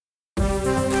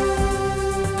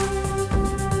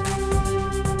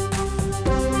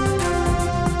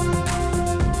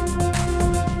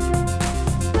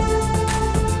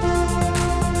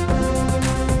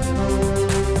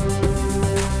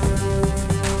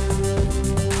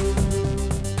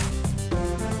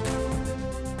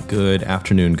Good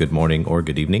afternoon, good morning, or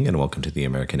good evening, and welcome to the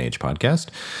American Age podcast.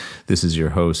 This is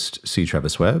your host, C.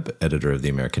 Travis Webb, editor of the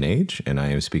American Age, and I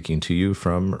am speaking to you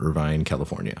from Irvine,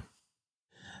 California.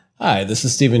 Hi, this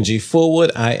is Stephen G.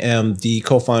 Fullwood. I am the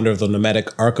co-founder of the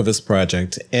Nomadic Archivist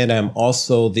Project, and I'm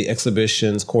also the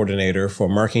exhibitions coordinator for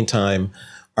Marking Time,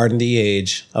 Art in the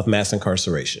Age of Mass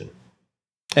Incarceration.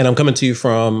 And I'm coming to you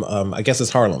from, I guess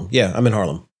it's Harlem. Yeah, I'm in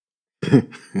Harlem.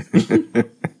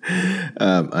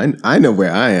 I know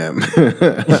where I am,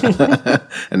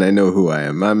 and I know who I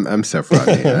am. I'm Seph.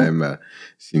 I'm a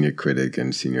senior critic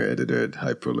and senior editor at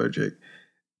Hyperallergic,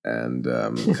 and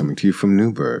coming to you from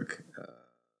Newburgh.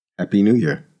 Happy New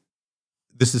Year.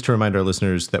 This is to remind our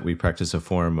listeners that we practice a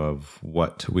form of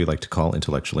what we like to call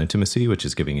intellectual intimacy, which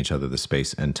is giving each other the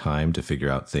space and time to figure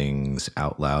out things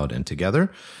out loud and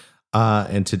together.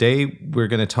 And today we're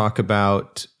going to talk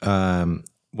about...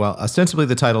 Well, ostensibly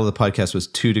the title of the podcast was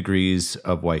 2 Degrees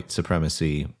of White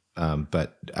Supremacy,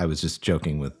 but I was just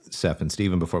joking with Seph and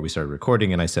Stephen before we started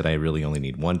recording, and I said I really only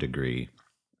need 1 degree.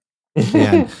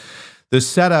 And the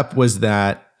setup was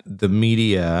that the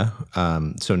media,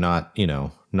 so not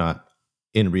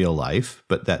in real life,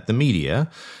 but that the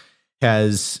media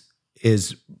is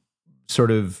sort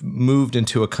of moved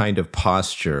into a kind of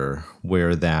posture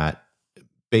where that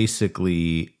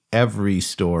basically every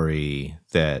story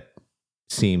that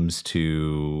seems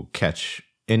to catch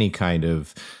any kind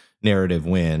of narrative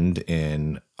wind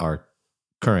in our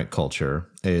current culture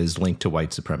is linked to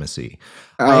white supremacy.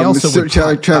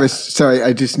 Travis, sorry,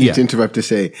 I just need to interrupt to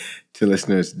say to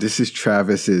listeners, this is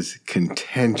Travis's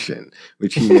contention,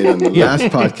 which he made on the last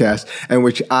podcast and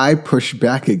which I pushed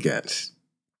back against.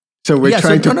 So we're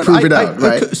trying to prove it out,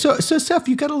 right? So Seph,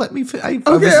 you got to let me. I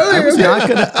was not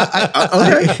going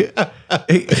to.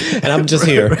 And I'm just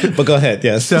here, but go ahead.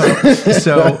 Yes. So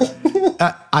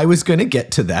I was going to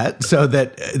get to that. So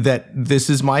that this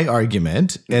is my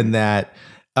argument, and that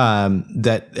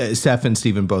Seph and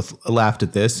Stephen both laughed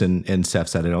at this, and Seph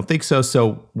said, "I don't think so."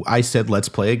 So I said, "Let's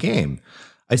play a game."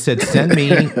 I said, send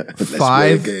me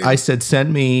 5. I said,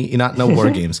 send me, not in a war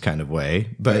games kind of way,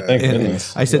 but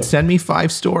I said, send me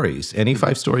 5 stories, any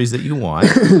 5 stories that you want.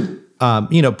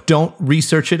 Don't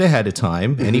research it ahead of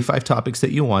time. Any 5 topics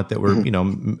that you want that were,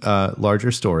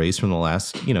 larger stories from the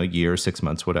last, year, 6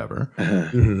 months, whatever.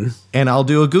 And I'll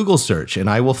do a Google search, and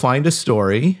I will find a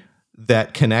story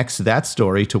that connects that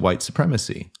story to white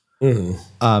supremacy.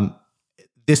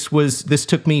 This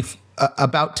took me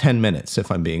about 10 minutes, if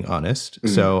I'm being honest.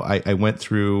 So I went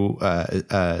through,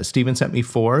 Stephen sent me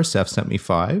 4, Seph sent me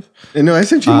 5. No, I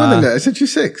sent you more than that. I sent you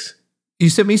 6. You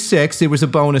sent me 6. There was a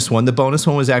bonus one. The bonus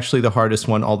one was actually the hardest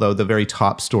one, although the very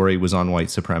top story was on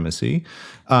white supremacy.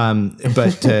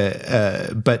 But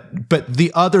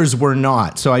the others were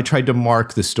not. So I tried to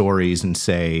mark the stories and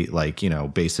say,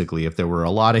 basically if there were a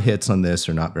lot of hits on this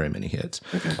or not very many hits.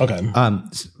 Okay.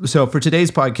 So for today's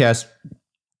podcast,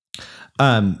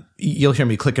 you'll hear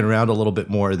me clicking around a little bit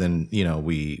more than,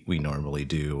 we normally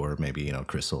do, or maybe,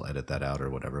 Chris will edit that out or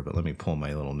whatever, but let me pull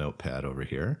my little notepad over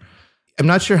here. I'm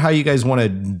not sure how you guys want to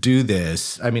do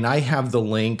this. I mean, I have the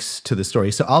links to the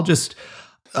story, so I'll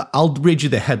read you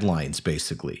the headlines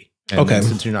basically. And then,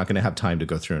 since you're not going to have time to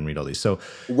go through and read all these. So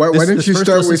why don't you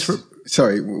start with, you're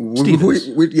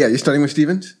starting with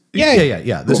Stevens?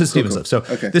 Yeah. This is Stevens' stuff. So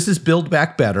this is Build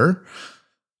Back Better.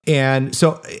 And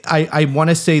so I want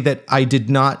to say that I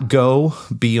did not go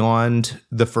beyond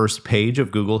the first page of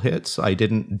Google Hits. I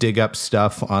didn't dig up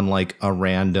stuff on like a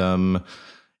random,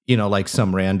 like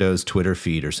some rando's Twitter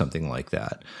feed or something like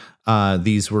that.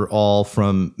 These were all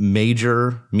from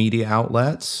major media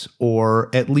outlets, or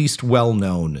at least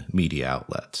well-known media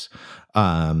outlets.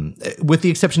 With the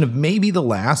exception of maybe the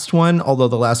last one, although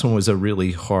the last one was a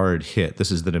really hard hit. This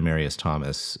is the Demarius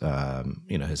Thomas,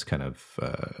 his kind of,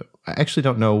 I actually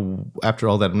don't know, after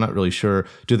all that, I'm not really sure.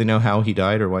 Do they know how he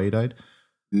died or why he died?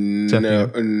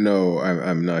 No,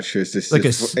 I'm not sure. It's just like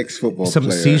ex-football some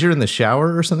player. Seizure in the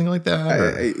shower or something like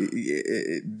that?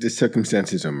 The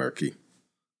circumstances are murky.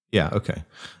 Yeah, okay.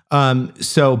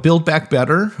 So Build Back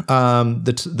Better,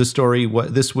 the story,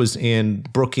 this was in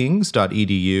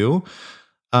brookings.edu.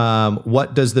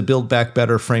 What does the Build Back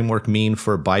Better framework mean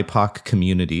for BIPOC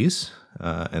communities?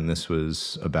 And this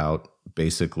was about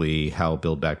basically how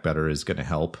Build Back Better is going to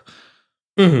help,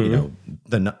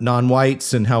 the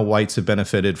non-whites and how whites have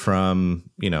benefited from,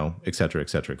 et cetera, et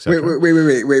cetera, et cetera.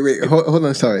 Wait. Hold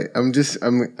on. Sorry. I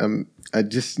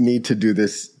just need to do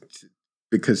this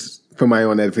because for my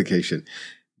own edification.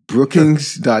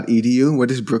 Brookings.edu. What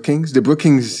is Brookings? The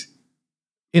Brookings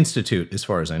Institute, as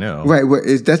far as I know. Right.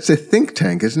 That's a think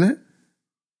tank, isn't it?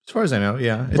 As As far as I know,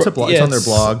 yeah. It's a blog. Yeah, it's on their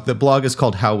blog. The blog is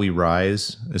called How We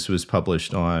Rise. This was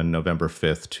published on November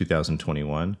 5th,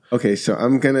 2021. Okay, so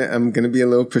I'm gonna be a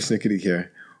little persnickety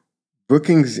here.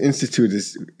 Brookings Institute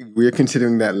we're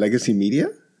considering that legacy media?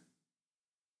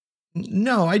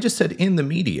 No, I just said in the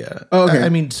media. Oh, okay.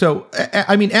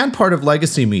 And part of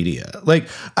legacy media. Like,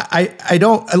 I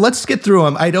don't. Let's get through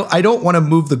them. I don't want to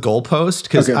move the goalpost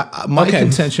because my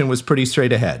contention was pretty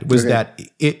straight ahead.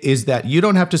 That you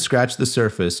don't have to scratch the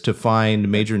surface to find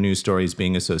major news stories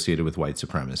being associated with white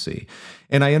supremacy,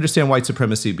 and I understand white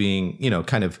supremacy being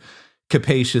kind of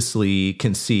capaciously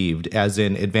conceived as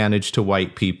in advantage to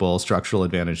white people, structural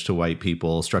advantage to white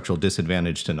people, structural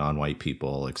disadvantage to non-white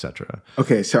people, etc.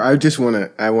 Okay, so I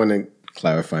want to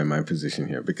clarify my position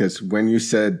here, because when you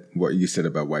said what you said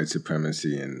about white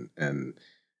supremacy and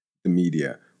the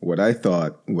media, what I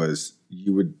thought was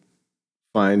you would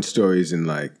find stories in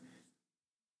like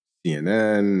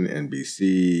CNN,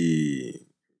 NBC,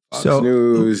 Fox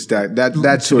News,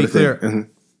 that sort of thing. Mm-hmm.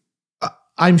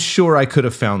 I'm sure I could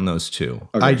have found those too.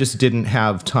 Okay. I just didn't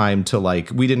have time to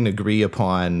we didn't agree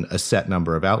upon a set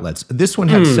number of outlets. This one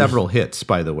had several hits,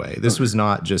 by the way. This was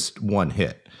not just one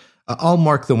hit. I'll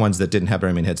mark the ones that didn't have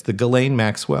very many hits. The Ghislaine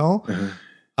Maxwell.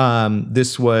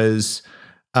 This was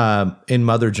in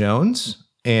Mother Jones,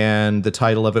 and the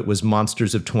title of it was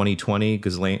Monsters of 2020,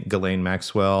 Ghislaine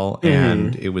Maxwell.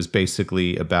 And it was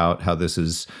basically about how this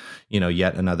is,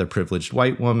 yet another privileged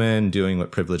white woman doing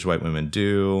what privileged white women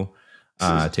do.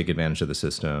 Take advantage of the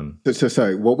system. So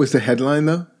sorry, what was the headline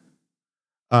though?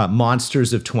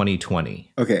 Monsters of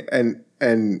 2020. Okay, and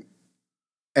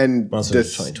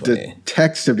Monsters of 2020. The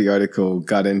text of the article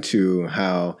got into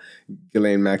how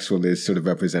Ghislaine Maxwell is sort of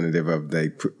representative of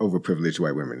the overprivileged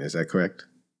white women. Is that correct?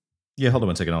 Yeah, hold on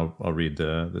one second. I'll read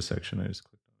the section. I just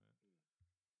clicked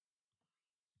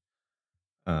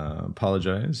on it.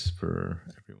 Apologize for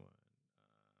everyone.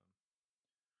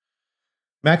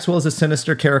 Maxwell is a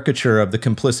sinister caricature of the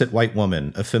complicit white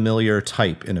woman, a familiar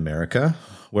type in America.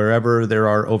 Wherever there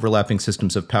are overlapping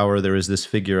systems of power, there is this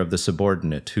figure of the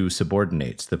subordinate who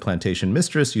subordinates, the plantation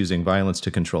mistress using violence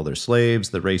to control their slaves,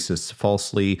 the racists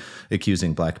falsely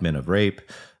accusing black men of rape,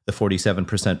 the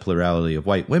 47% plurality of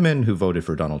white women who voted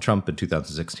for Donald Trump in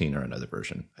 2016 or another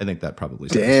version. I think that probably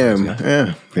Damn.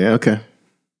 Yeah, okay.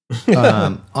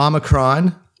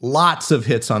 Omicron. Lots of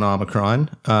hits on Omicron.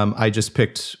 I just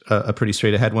picked a pretty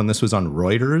straight ahead one. This was on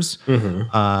Reuters.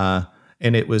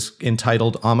 And it was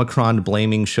entitled Omicron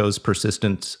Blaming Shows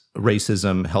Persistent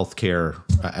Racism, Healthcare.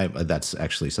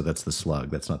 That's the slug.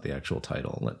 That's not the actual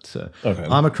title.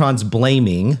 Omicron's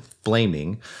blaming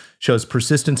shows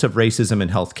persistence of racism in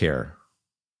healthcare.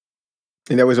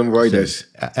 And that was on Reuters.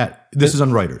 This is on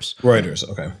Reuters. Reuters,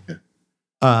 okay.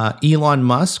 Elon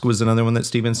Musk was another one that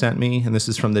Steven sent me, and this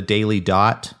is from the Daily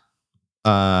Dot.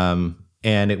 And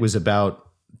it was about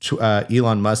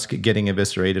Elon Musk getting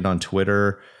eviscerated on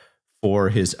Twitter for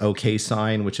his OK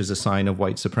sign, which is a sign of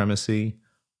white supremacy.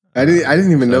 I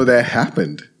didn't even know that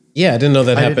happened. Yeah, I didn't know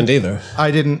that happened either.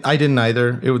 I didn't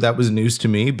either. That was news to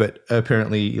me, but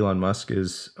apparently Elon Musk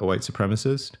is a white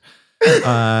supremacist. Wait,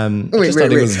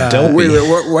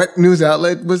 what news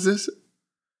outlet was this?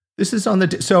 This is on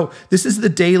this is the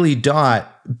Daily Dot,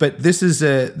 but this was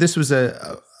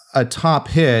a top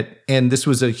hit, and this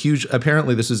was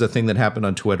apparently this was a thing that happened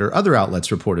on Twitter. Other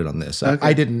outlets reported on this. Okay.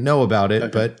 I didn't know about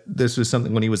it, but this was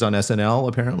something when he was on SNL,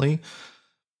 apparently.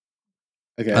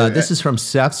 Okay. This is from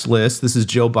Seph's list. This is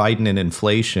Joe Biden and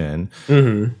inflation.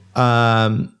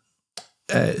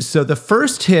 So the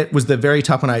first hit was the very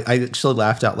top one. I actually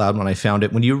laughed out loud when I found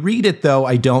it. When you read it, though,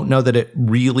 I don't know that it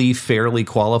really fairly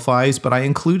qualifies, but I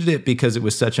included it because it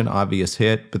was such an obvious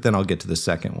hit. But then I'll get to the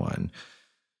second one.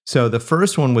 So the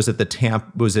first one was at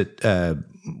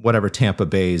whatever Tampa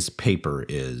Bay's paper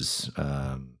is.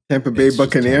 Tampa Bay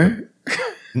Buccaneer?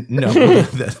 No,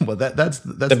 that's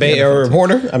the Bay Area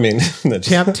Reporter. I mean,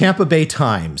 Tampa Bay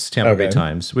Times, Bay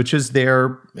Times, which is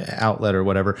their outlet or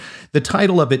whatever. The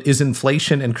title of it is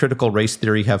 "Inflation and Critical Race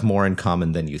Theory Have More in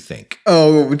Common Than You Think."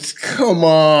 Oh, come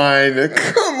on!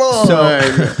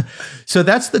 So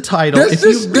that's the title. If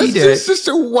you read it, it's just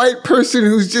a white person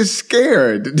who's just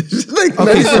scared.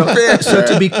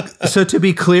 So to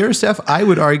be clear, Seph, I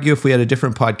would argue if we had a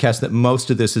different podcast that most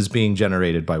of this is being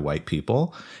generated by white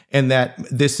people, and that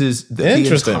this is the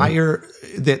entire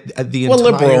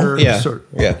liberal,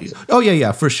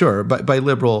 for sure, by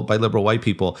liberal white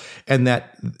people, and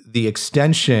that the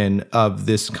extension of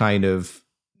this kind of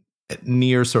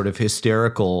near sort of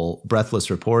hysterical,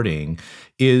 breathless reporting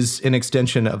is an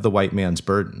extension of the white man's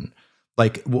burden.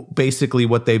 like basically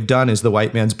what they've done is the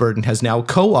white man's burden has now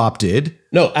co-opted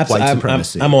No, absolutely. white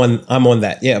supremacy. I'm on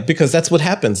that. Yeah, because that's what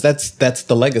happens. That's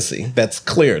the legacy. That's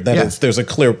clear. There's a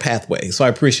clear pathway. So I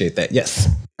appreciate that. Yes.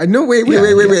 No, wait.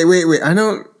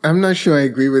 I'm not sure I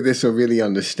agree with this or really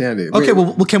understand it. Okay,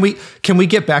 well, can we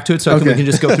get back to it so we can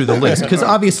just go through the list? Because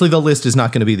obviously the list is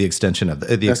not going to be the extension of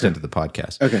the extent of the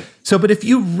podcast. Okay. So, but if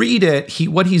you read it,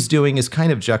 what he's doing is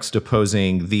kind of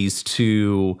juxtaposing these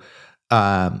two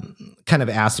kind of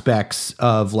aspects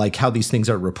of like how these things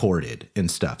are reported and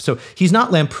stuff. So he's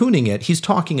not lampooning it. He's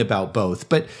talking about both.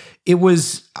 But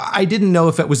I didn't know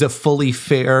if it was a fully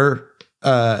fair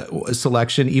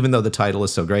selection, even though the title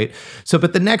is so great. So,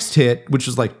 but the next hit, which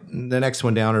is like the next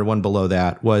one down or one below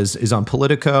that, is on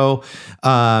Politico,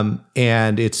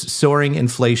 and it's soaring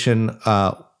inflation,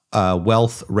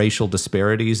 wealth, racial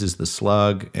disparities is the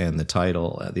slug, and the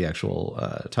title, the actual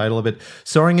title of it.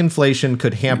 Soaring inflation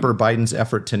could hamper Biden's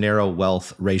effort to narrow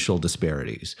wealth, racial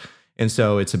disparities. And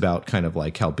so it's about kind of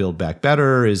like how Build Back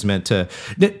Better is meant to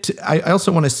I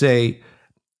also want to say,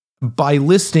 by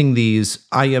listing these,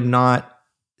 I am not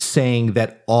saying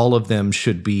that all of them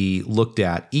should be looked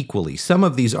at equally. Some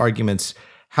of these arguments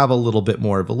have a little bit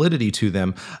more validity to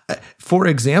them. For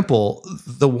example,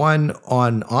 the one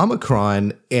on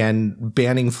Omicron and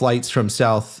banning flights from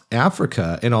South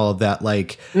Africa and all of that,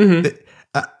 like,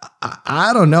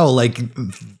 I don't know, like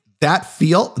that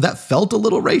felt a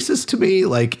little racist to me.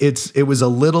 Like it was a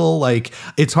little like,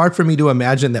 it's hard for me to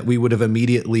imagine that we would have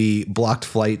immediately blocked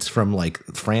flights from like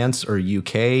France or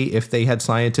UK if they had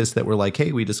scientists that were like,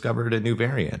 hey, we discovered a new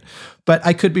variant. But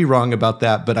I could be wrong about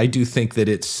that. But I do think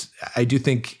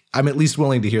I'm at least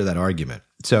willing to hear that argument.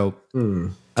 So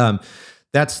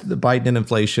that's the Biden and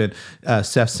inflation.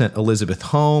 Seph sent Elizabeth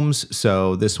Holmes.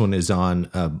 So this one is on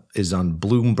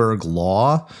Bloomberg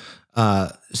Law.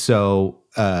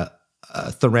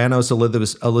 Theranos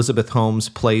Elizabeth Holmes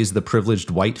plays the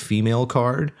privileged white female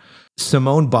card.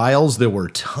 Simone Biles, there were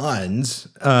tons.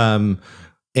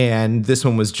 And this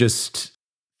one was just,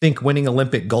 think winning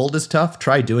Olympic gold is tough.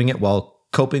 Try doing it while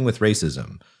coping with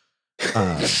racism. Wait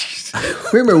a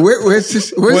minute, where's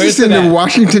this? Where's this in the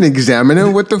Washington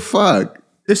Examiner? What the fuck?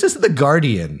 This is the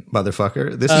Guardian,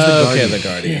 motherfucker. This is the Guardian. Okay, the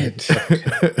Guardian.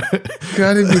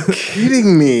 Gotta be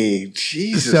kidding me.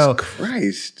 Jesus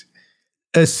Christ.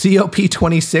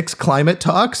 COP26 climate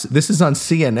talks. This is on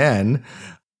CNN.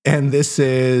 And this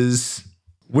is,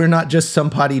 we're not just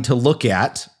somebody to look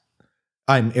at.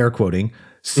 I'm air quoting.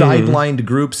 Sidelined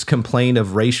groups complain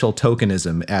of racial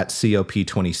tokenism at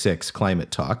COP26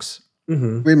 climate talks. Wait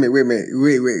a minute.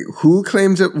 Who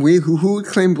claims it? Who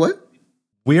claimed what?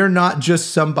 We're not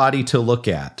just somebody to look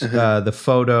at. The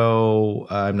photo,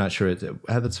 I'm not sure.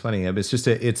 That's funny. It's just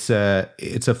it's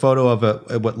a photo of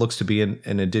what looks to be an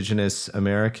indigenous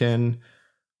American,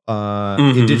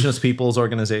 indigenous peoples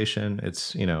organization.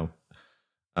 It's racial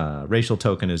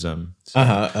tokenism.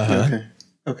 So.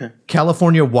 Okay.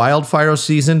 California wildfire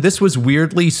season. This was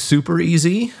weirdly super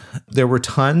easy. There were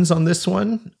tons on this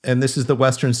one. And this is the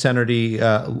Western Center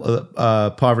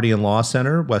Poverty and Law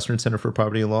Center, Western Center for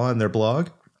Poverty and Law, and their blog.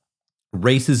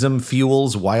 Racism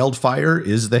fuels wildfire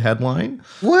is the headline.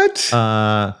 What?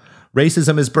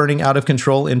 Racism is burning out of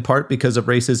control in part because of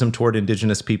racism toward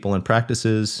indigenous people and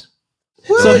practices.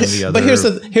 So, but here's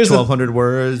 1,200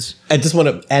 words. I just want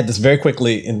to add this very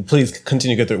quickly, and please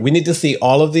continue to go through. We need to see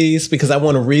all of these because I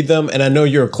want to read them, and I know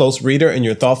you're a close reader and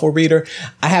you're a thoughtful reader.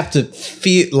 I have to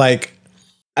feel like.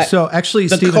 So actually,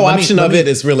 the Stephen, co-option of it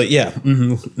is really, yeah.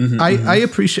 I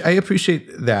appreciate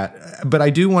that, but I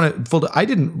do want to. I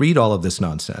didn't read all of this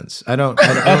nonsense. I don't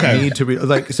need to read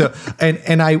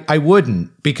and I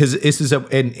wouldn't, because this is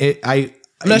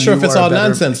I'm not sure if it's all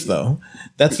nonsense though.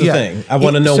 That's the thing. I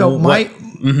want to know. So my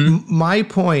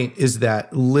point is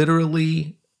that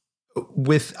literally,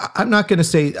 I'm not going to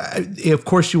say. Of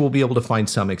course, you will be able to find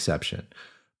some exception,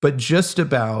 but just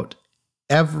about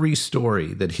every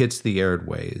story that hits the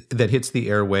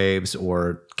airwaves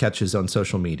or catches on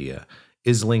social media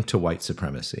is linked to white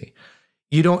supremacy.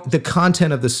 The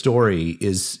content of the story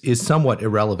is somewhat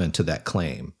irrelevant to that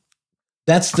claim.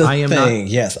 That's the thing.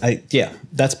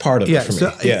 That's part of it for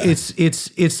me.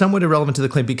 It's somewhat irrelevant to the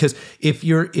claim, because if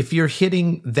you're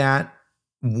hitting that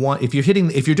one, if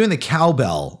you're doing the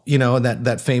cowbell,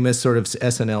 that famous sort of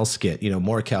SNL skit,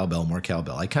 more cowbell, more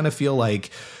cowbell. I kind of feel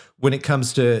like when it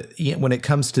comes to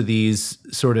these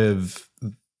sort of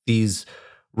these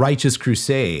righteous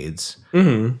crusades,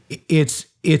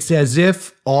 it's as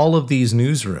if all of these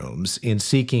newsrooms, in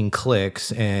seeking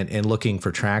clicks and looking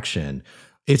for traction,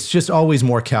 it's just always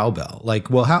more cowbell. Like,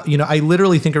 well, how, I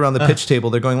literally think around the pitch table,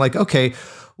 they're going like, okay,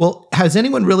 well, has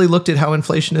anyone really looked at how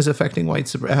inflation is affecting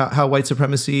how white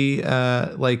supremacy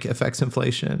like affects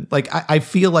inflation? Like, I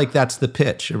feel like that's the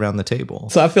pitch around the table.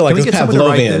 So I feel like Can we it's get someone to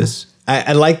write Pavlovian. this?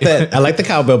 I like that. I like the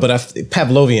cowbell, but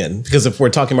Pavlovian, because if we're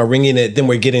talking about ringing it, then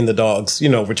we're getting the dogs.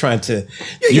 We're trying to.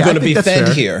 You're going to be fed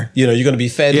here. You're going to be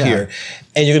fed here,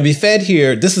 and you're going to be fed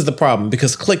here. This is the problem,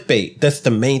 because clickbait. That's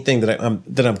the main thing that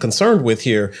I'm concerned with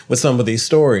here with some of these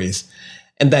stories,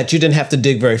 and that you didn't have to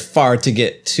dig very far to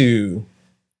get to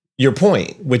your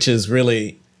point, which is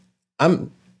really,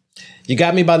 you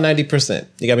got me about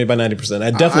 90%.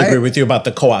 I definitely agree with you about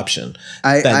the co-option.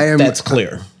 That's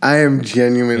clear. I am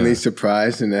genuinely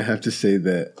surprised, and I have to say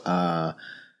that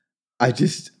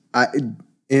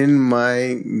in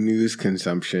my news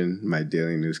consumption, my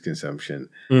daily news consumption,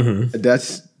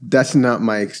 this has not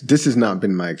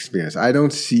been my experience. I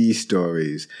don't see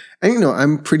stories, and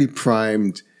I'm pretty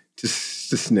primed to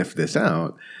sniff this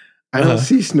out. I don't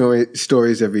see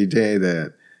stories every day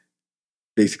that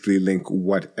basically link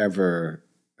whatever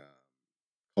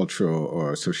cultural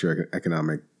or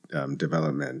socioeconomic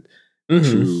development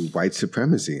to white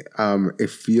supremacy. It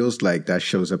feels like that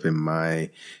shows up in my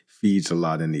feeds a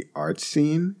lot in the art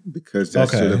scene, because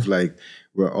that's sort of like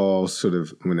we're all sort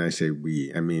of, when I say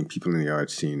we, I mean people in the art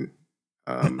scene,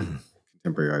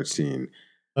 contemporary art scene,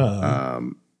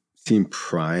 seem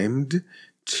primed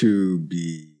to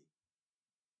be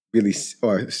really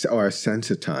are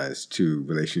sensitized to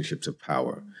relationships of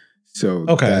power. So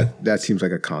that seems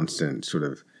like a constant sort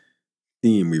of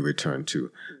theme we return to.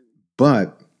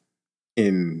 But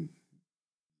in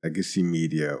legacy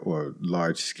media or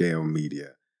large scale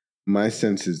media, my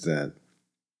sense is that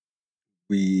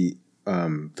the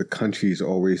country is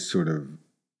always sort of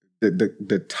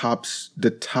the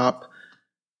top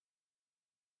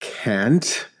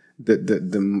cant,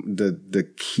 the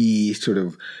key sort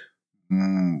of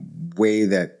way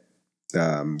that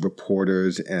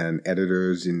reporters and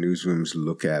editors in newsrooms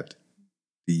look at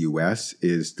the U.S.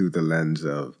 is through the lens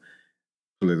of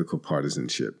political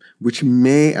partisanship, which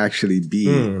may actually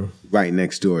be right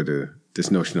next door to this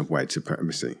notion of white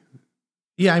supremacy.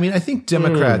 Yeah, I mean, I think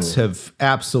Democrats have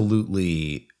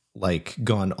absolutely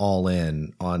gone all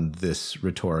in on this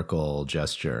rhetorical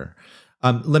gesture.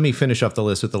 Let me finish off the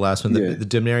list with the last one. The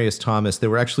Demarius Thomas, there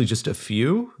were actually just a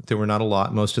few. There were not a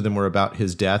lot. Most of them were about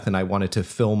his death, and I wanted to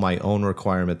fill my own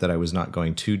requirement that I was not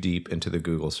going too deep into the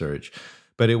Google search.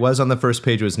 But it was on the first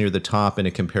page. It was near the top, and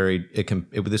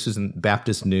this is in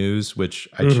Baptist News, which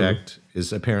I checked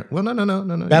is apparent. Well,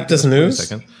 no. Baptist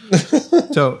News? Wait a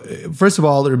second. So, first of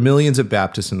all, there are millions of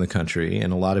Baptists in the country,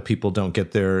 and a lot of people don't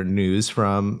get their news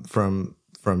from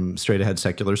straight ahead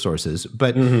secular sources.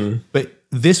 But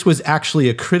this was actually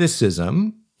a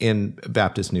criticism in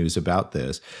Baptist News about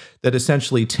this, that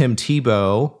essentially Tim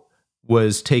Tebow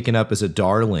was taken up as a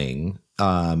darling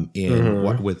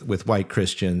with white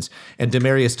Christians, and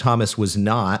Demarius Thomas was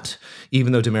not,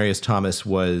 even though Demarius Thomas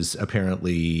was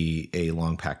apparently a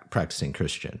long practicing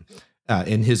Christian.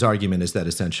 And his argument is that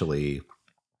essentially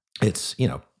it's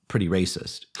pretty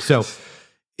racist. So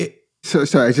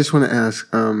sorry, I just want to ask,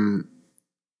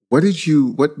 what did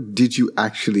you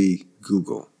actually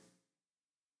Google?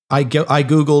 I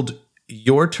Googled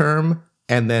your term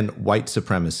and then white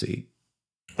supremacy.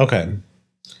 Okay.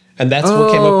 And that's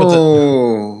what came up with the...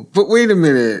 Oh, but wait a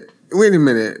minute.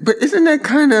 But isn't that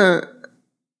kind of...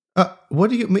 What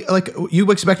do you mean? Like,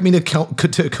 you expect me to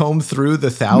comb through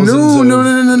the thousands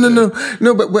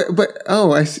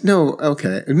No,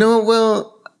 okay. No,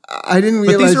 well, I didn't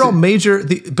realize... But these are all major...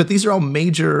 these are all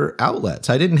major outlets.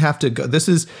 I didn't have to go... This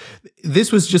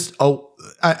was just...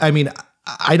 I mean...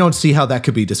 I don't see how that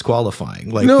could be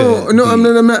disqualifying. I'm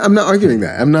not arguing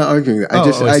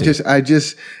that. I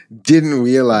just didn't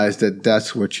realize that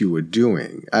that's what you were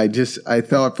doing. I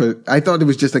thought it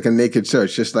was just like a naked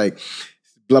search, just like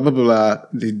blah blah blah,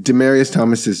 Demarius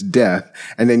Thomas's death,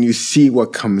 and then you see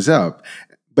what comes up.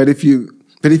 But if you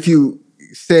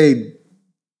say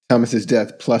Thomas's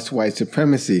death plus white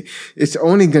supremacy, it's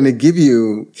only going to give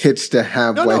you hits to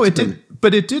have white supremacy. It didn't.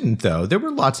 But it didn't, though. There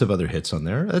were lots of other hits on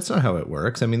there. That's not how it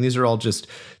works. I mean, these are all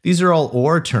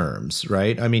or terms,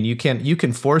 right? I mean, you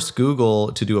can force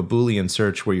Google to do a Boolean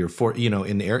search where you're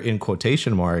in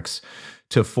quotation marks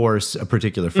to force a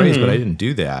particular phrase, but I didn't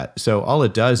do that. So all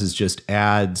it does is just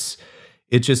weights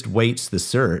the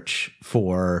search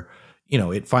for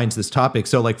it finds this topic.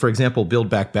 So like, for example, Build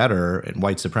Back Better and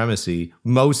white supremacy,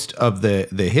 most of the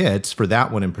hits for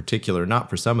that one in particular, not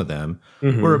for some of them,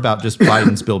 were about just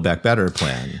Biden's Build Back Better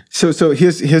plan. So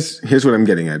here's what I'm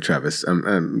getting at, Travis.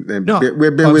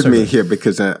 Bear with me here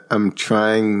because I'm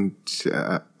trying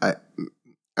to,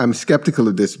 I'm skeptical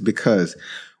of this because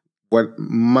what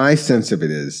my sense of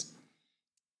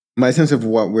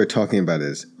what we're talking about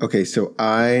is, okay, so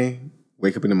I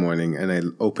wake up in the morning and I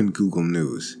open Google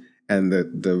News, and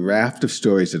the raft of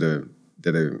stories that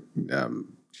are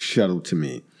shuttled to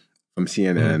me from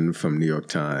CNN, from New York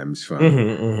Times,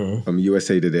 from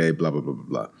USA Today, blah, blah, blah, blah,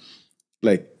 blah.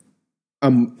 Like,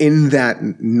 in that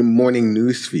morning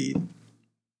news feed,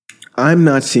 I'm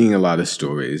not seeing a lot of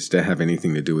stories that have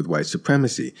anything to do with white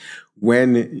supremacy.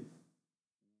 When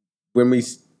we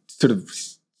sort of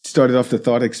started off the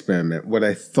thought experiment, what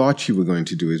I thought you were going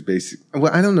to do is I'm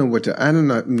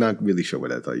not really sure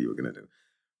what I thought you were going to do.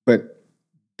 But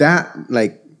that,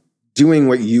 like, doing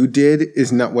what you did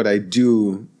is not what I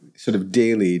do sort of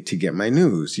daily to get my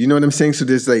news. You know what I'm saying? So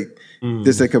there's a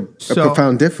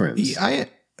profound difference. I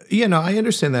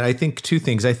understand that. I think two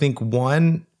things. I think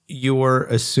one, you're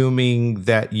assuming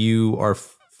that you are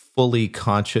fully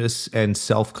conscious and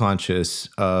self-conscious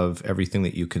of everything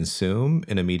that you consume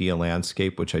in a media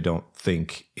landscape, which I don't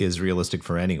think is realistic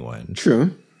for anyone.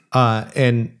 True.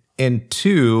 And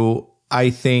two,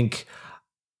 I think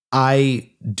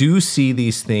I do see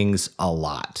these things a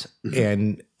lot,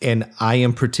 and I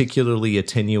am particularly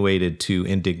attenuated to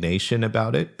indignation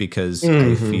about it because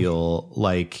I feel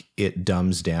like it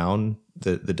dumbs down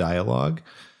the dialogue.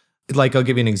 Like, I'll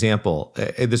give you an example.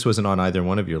 This wasn't on either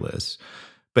one of your lists,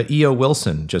 but E.O.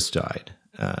 Wilson just died.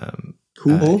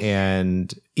 Who?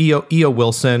 And E.O.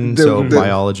 Wilson,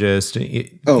 biologist,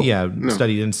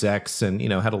 studied insects and,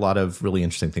 had a lot of really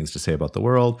interesting things to say about the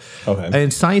world. Okay.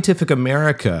 And Scientific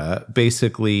America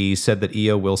basically said that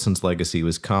E.O. Wilson's legacy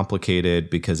was complicated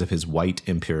because of his white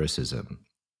empiricism.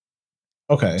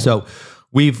 Okay. So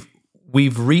we've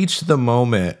reached the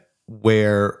moment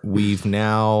where we've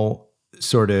now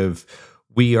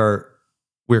we're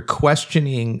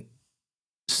questioning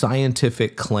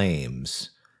scientific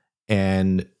claims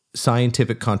and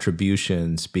scientific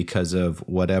contributions because of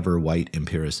whatever white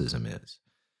empiricism is.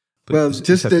 But well,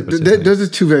 those are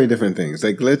two very different things.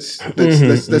 Like, let's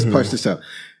parse this out.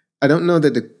 I don't know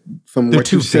that they're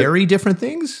two very different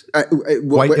things.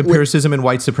 White empiricism and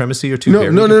white supremacy are two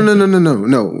very no.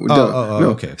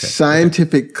 Okay.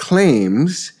 Scientific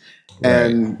claims. Right.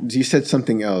 And you said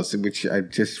something else, which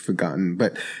I've just forgotten.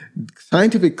 But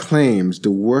scientific claims, the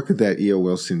work that E.O.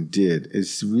 Wilson did,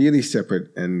 is really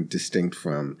separate and distinct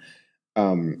from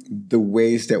the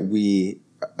ways that we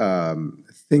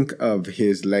think of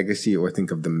his legacy or think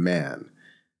of the man.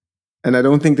 And I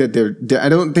don't think that I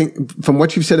don't think, from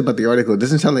what you've said about the article, it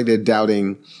doesn't sound like they're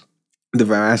doubting the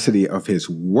veracity of his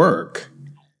work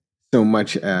so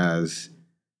much as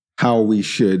how we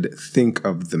should think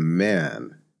of the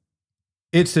man.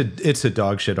 It's a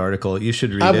dog shit article. You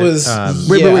should read it. I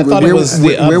thought it was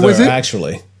the other, where was it?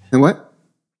 Actually. And what?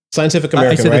 Scientific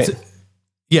American, right?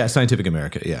 Scientific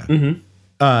America, yeah.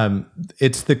 Mm-hmm.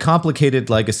 It's The Complicated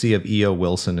Legacy of E.O.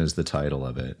 Wilson is the title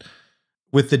of it.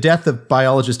 With the death of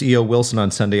biologist E.O. Wilson on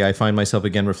Sunday, I find myself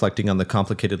again reflecting on the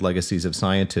complicated legacies of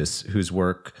scientists whose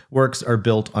works are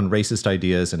built on racist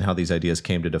ideas and how these ideas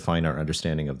came to define our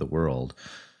understanding of the world.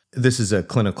 This is a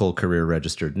clinical career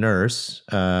registered nurse.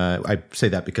 I say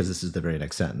that because this is the very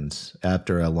next sentence.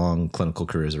 After a long clinical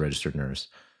career as a registered nurse.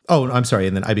 Oh, I'm sorry.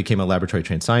 And then I became a laboratory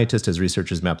trained scientist as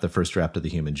researchers mapped the first draft of the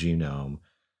human genome.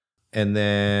 And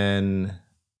then,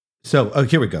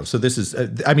 here we go. So this is,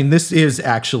 this is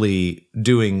actually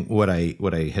doing what I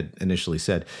had initially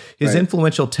said. His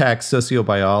influential text,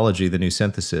 Sociobiology, The New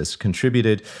Synthesis,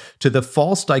 contributed to the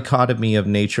false dichotomy of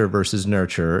nature versus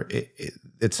nurture.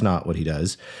 It's not what he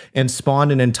does, and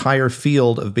spawned an entire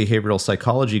field of behavioral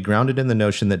psychology grounded in the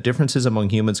notion that differences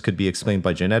among humans could be explained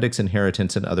by genetics,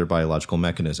 inheritance, and other biological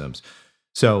mechanisms.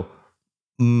 So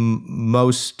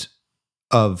most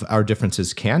of our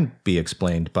differences can be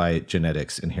explained by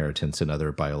genetics, inheritance, and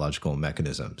other biological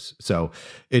mechanisms. So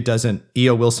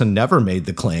E.O. Wilson never made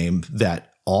the claim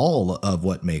that all of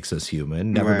what makes us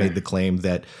human, never made the claim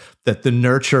that the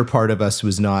nurture part of us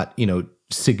was not,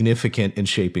 significant in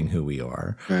shaping who we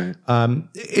are. Right.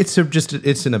 It's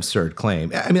an absurd claim.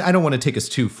 I don't want to take us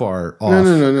too far off.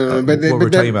 No. But we're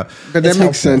talking about. But that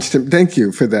makes sense. Thank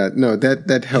you for that. No,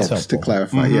 that helps to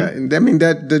clarify. Mm-hmm.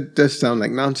 Yeah, that does sound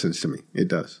like nonsense to me. It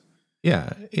does.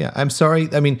 Yeah. I'm sorry.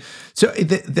 I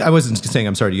wasn't saying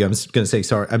I'm sorry to you. I'm going to say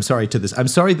sorry. I'm sorry to this. I'm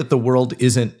sorry that the world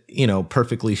isn't,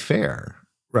 perfectly fair.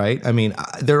 right? I mean,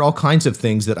 there are all kinds of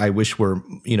things that I wish were,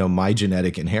 my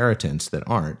genetic inheritance that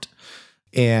aren't.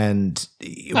 And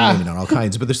maybe not all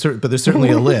kinds, but there's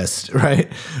certainly a list,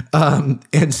 right?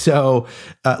 And so,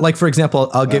 like for example,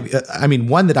 I'll give.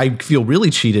 One that I feel really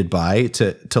cheated by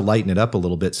to lighten it up a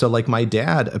little bit. So, like my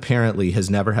dad apparently has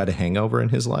never had a hangover in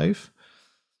his life.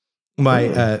 Not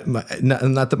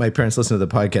that my parents listen to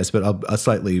the podcast, but a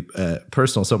slightly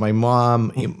personal. So my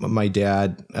mom, my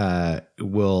dad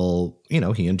will,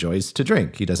 he enjoys to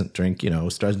drink. He doesn't drink,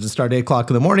 start at 8:00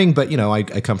 in the morning, but I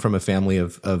come from a family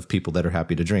of people that are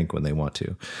happy to drink when they want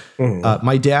to.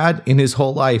 My dad in his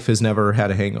whole life has never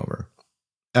had a hangover.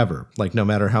 Ever. Like no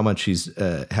matter how much he's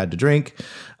had to drink,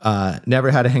 never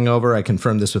had a hangover. I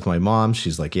confirmed this with my mom.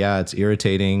 She's like, yeah, it's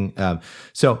irritating.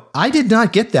 So I did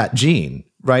not get that gene.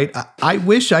 Right. I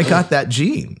wish I got that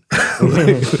gene.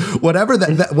 Like, whatever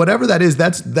that is,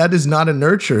 that is not a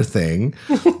nurture thing.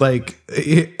 Like,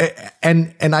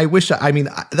 and I wish,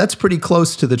 that's pretty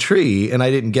close to the tree and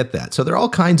I didn't get that. So there are all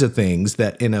kinds of things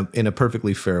that in a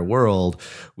perfectly fair world,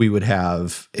 we would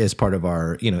have as part of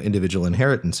our, individual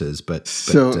inheritances.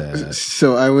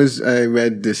 So I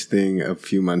read this thing a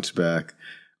few months back.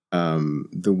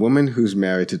 The woman who's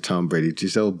married to Tom Brady,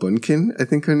 Gisele Bundchen, I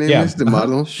think her name is, the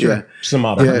model. Sure. Yeah. She's a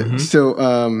model. Yeah. Mm-hmm.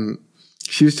 So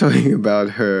she was talking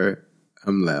about her.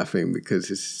 I'm laughing because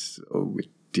it's so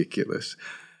ridiculous.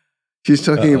 She's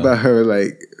talking about her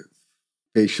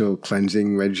facial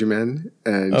cleansing regimen.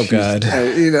 And God.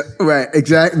 Right.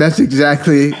 Exactly. That's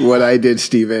exactly what I did,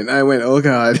 Stephen. I went, oh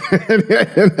God. Hold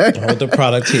the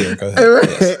product here. Go ahead. Right.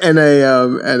 Yes. And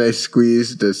I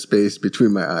squeezed the space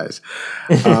between my eyes.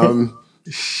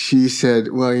 She said,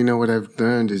 well, what I've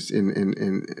learned is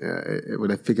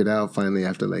what I figured out finally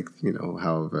after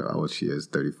however old she is,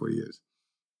 30, 40 years,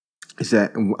 is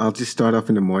that I'll just start off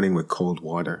in the morning with cold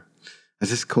water. It's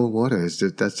just cold water.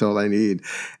 That's all I need.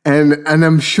 And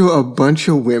I'm sure a bunch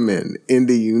of women in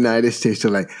the United States are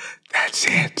like, that's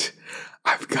it.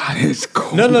 I've got his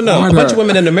cold water. No. A bunch of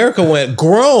women in America went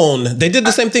grown. They did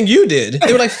the same thing you did.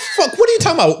 They were like, fuck, what are you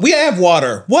talking about? We have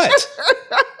water. What?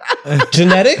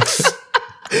 Genetics?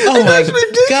 Oh my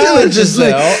God,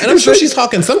 Giselle. And I'm sure she's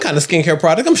talking some kind of skincare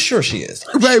product. I'm sure she is.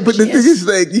 Right, but the thing is,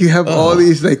 you have all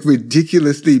these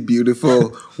ridiculously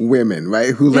beautiful women,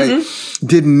 right, who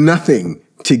did nothing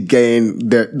to gain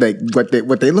their what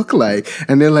they look like,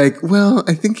 and they're like, well,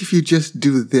 I think if you just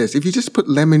do this, if you just put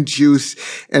lemon juice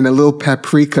and a little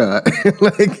paprika,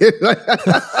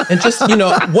 and just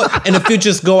what, and if you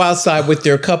just go outside with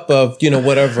your cup of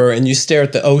whatever, and you stare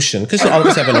at the ocean, because you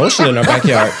always have an ocean in our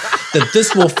backyard, that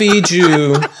this will feed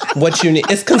you what you need.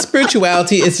 It's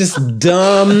conspirituality. It's just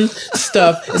dumb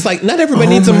stuff. It's like not everybody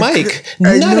needs a mic.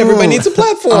 Not everybody needs a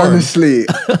platform.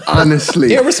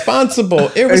 Honestly, irresponsible.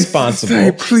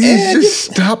 Please just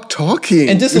stop talking.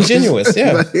 And disingenuous,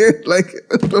 yeah.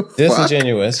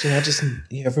 Disingenuous. Fuck? Just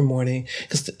every morning,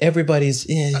 because everybody's.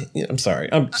 I'm sorry.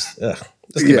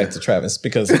 Let's get back to Travis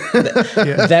because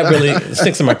that really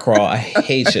sticks in my craw. I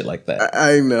hate shit like that.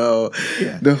 I know.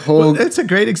 Yeah. It's a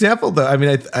great example, though.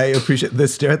 I appreciate the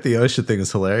stare at the ocean thing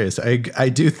is hilarious. I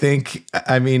do think.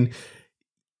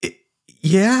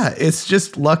 It's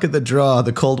just luck of the draw.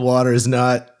 The cold water is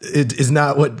not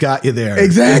what got you there.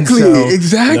 Exactly.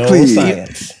 No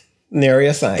science. Nary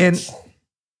a science.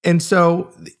 And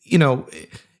so,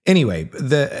 anyway,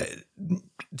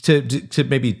 to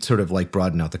maybe sort of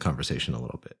broaden out the conversation a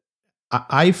little bit.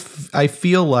 I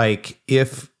feel like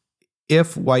if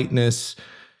whiteness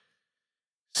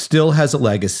still has a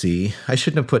legacy, I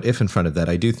shouldn't have put if in front of that.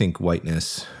 I do think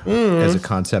whiteness as a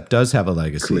concept does have a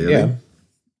legacy. Clearly.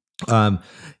 Yeah.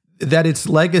 That its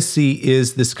legacy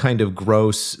is this kind of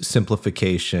gross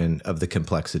simplification of the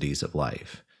complexities of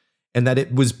life, and that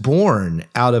it was born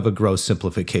out of a gross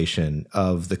simplification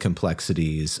of the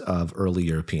complexities of early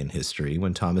European history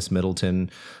when Thomas Middleton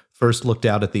first looked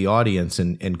out at the audience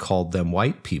and called them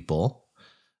white people,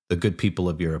 the good people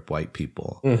of Europe, white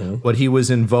people. Mm-hmm. What he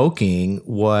was invoking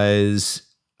was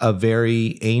a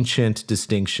very ancient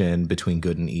distinction between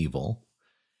good and evil.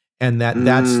 And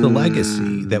that's the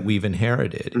legacy that we've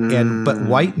inherited. But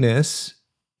whiteness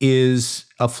is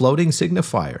a floating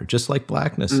signifier, just like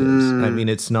blackness is.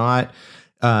 It's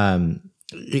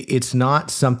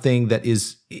not something that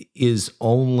is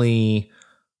only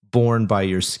born by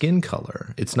your skin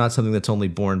color. It's not something that's only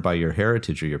born by your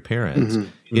heritage or your parents.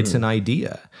 Mm-hmm. It's an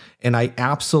idea. And I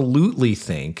absolutely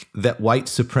think that white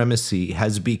supremacy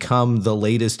has become the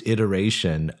latest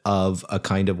iteration of a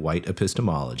kind of white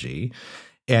epistemology.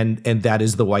 And that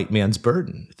is the white man's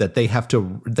burden, that they have to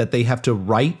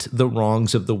right the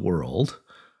wrongs of the world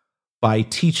by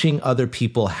teaching other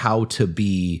people how to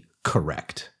be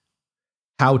correct,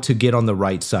 how to get on the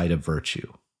right side of virtue.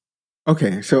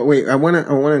 Okay, so wait, I want to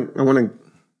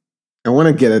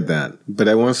get at that, but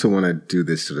I also want to do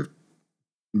this sort of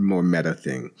more meta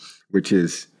thing, which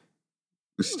is,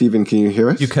 Stephen, can you hear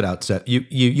us? You cut out, Seth.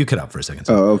 You cut out for a second.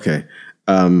 Seth. Oh, okay.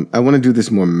 I want to do this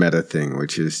more meta thing,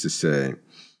 which is to say,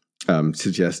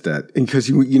 suggest that, because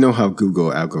you know how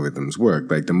Google algorithms work.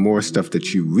 Like the more stuff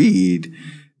that you read,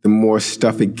 the more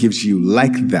stuff it gives you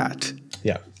like that.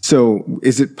 Yeah. So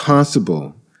is it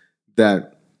possible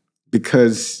that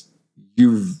because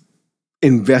you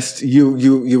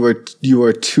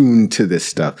are tuned to this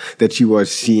stuff, that you are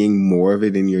seeing more of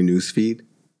it in your newsfeed?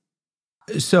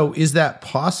 So is that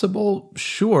possible?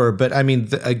 Sure. But I mean,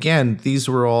 again, these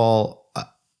were all,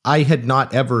 I had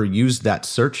not ever used that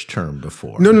search term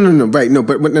before. No. Right. No,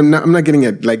 but I'm not getting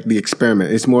at like the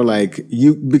experiment. It's more like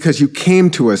because you came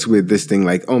to us with this thing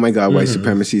like, oh my God, white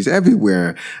supremacy is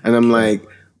everywhere. And I'm like,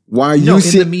 why are you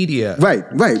seeing in the media? Right.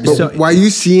 But so, why are you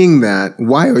seeing that?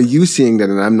 Why are you seeing that?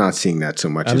 And I'm not seeing that so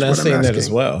much. I'm not seeing that as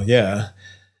well. Yeah.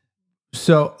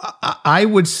 So I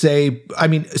would say, I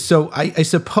mean, so I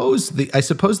suppose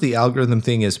the algorithm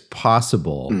thing is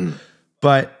possible,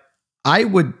 but I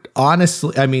would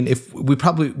honestly, I mean, if we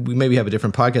maybe have a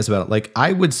different podcast about it. Like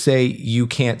I would say you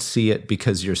can't see it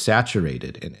because you're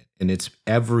saturated in it, and it's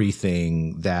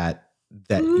everything that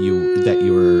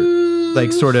you're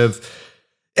like sort of.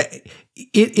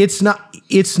 It's not.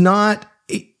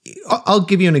 I'll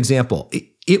give you an example.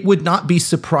 It would not be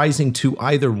surprising to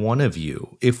either one of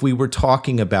you if we were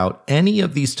talking about any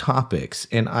of these topics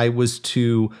and I was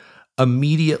to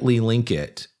immediately link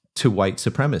it to white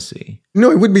supremacy.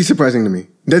 No, it would be surprising to me.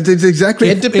 That's exactly.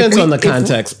 It depends on the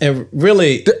context, and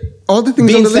really, all the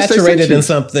things being on the list saturated in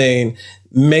something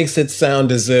makes it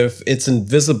sound as if it's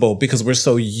invisible because we're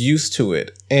so used to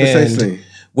it. And precisely.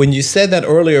 When you said that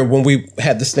earlier, when we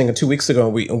had this thing 2 weeks ago,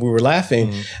 and we were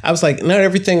laughing, I was like, not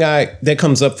everything that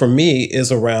comes up for me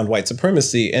is around white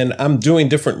supremacy, and I'm doing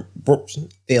different.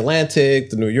 The Atlantic,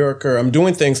 the New Yorker, I'm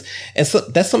doing things, and so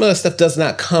that some of that stuff does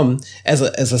not come as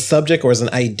a subject or as an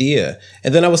idea.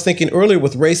 And then I was thinking earlier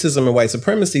with racism and white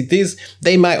supremacy,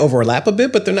 they might overlap a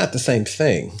bit, but they're not the same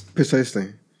thing.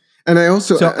 Precisely. And I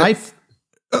also go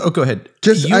ahead.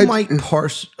 Might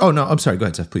parse. Oh no, I'm sorry. Go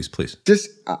ahead, Seph. Please. Just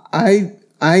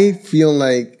I feel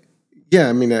like, yeah,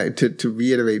 I mean, to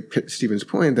reiterate Stephen's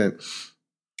point, that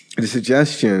the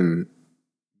suggestion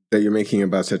that you're making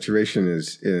about saturation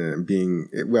is being,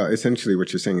 well, essentially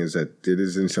what you're saying is that it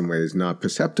is in some ways not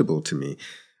perceptible to me.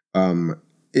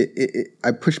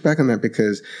 I push back on that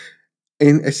because,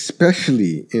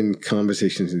 especially in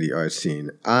conversations in the art scene,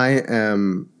 I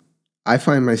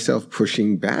find myself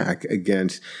pushing back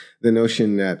against the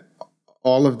notion that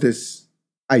all of this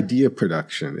idea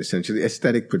production, essentially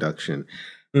aesthetic production,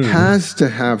 has to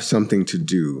have something to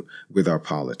do with our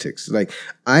politics. Like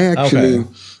I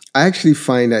actually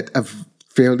find that a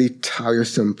fairly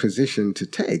tiresome position to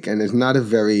take, and it's not a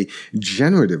very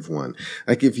generative one.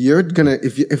 Like if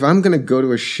I'm gonna go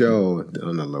to a show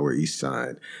on the Lower East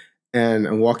Side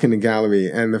and walk in the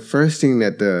gallery, and the first thing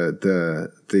that the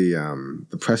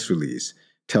press release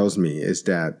tells me is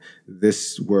that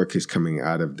this work is coming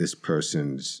out of this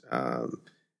person's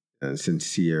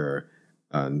sincere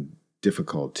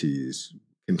difficulties,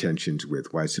 contentions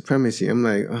with white supremacy. I'm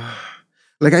like,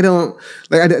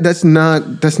 that's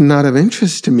not of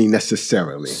interest to me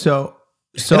necessarily. So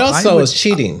it also is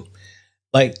cheating.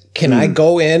 Like, can I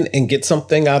go in and get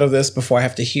something out of this before I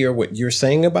have to hear what you're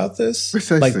saying about this?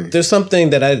 Precisely. Like, there's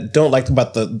something that I don't like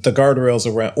about the guardrails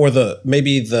around, or the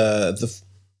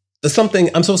something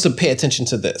I'm supposed to pay attention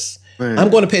to this. Right. I'm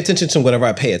going to pay attention to whatever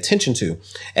I pay attention to.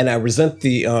 And I resent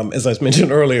as I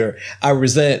mentioned earlier, I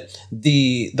resent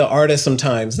the artist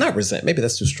sometimes. Not resent, maybe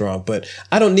that's too strong, but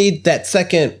I don't need that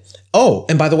second, oh,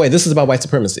 and by the way, this is about white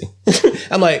supremacy.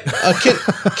 I'm like,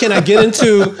 can I get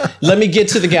into, let me get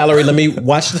to the gallery, let me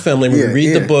watch the film, let me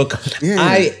read the book.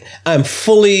 Yeah. I'm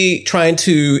fully trying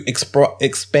to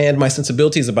expand my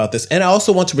sensibilities about this. And I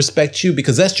also want to respect you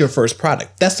because that's your first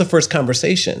product. That's the first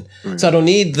conversation. Mm. So I don't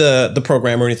need the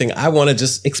program or anything. I want to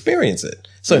just experience it.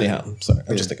 So anyhow, I'm sorry.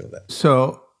 I'm just thinking of that.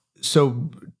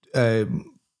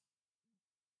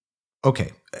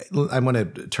 Okay. I want to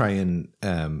try and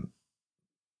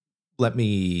let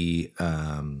me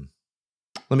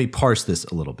parse this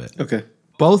a little bit. Okay.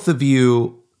 Both of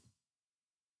you,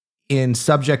 in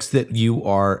subjects that you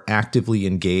are actively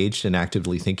engaged and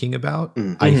actively thinking about,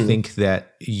 I think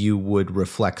that you would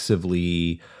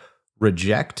reflexively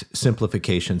reject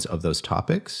simplifications of those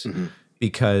topics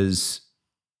because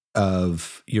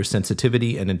of your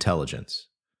sensitivity and intelligence.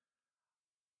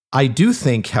 I do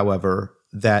think, however,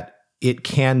 that it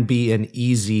can be an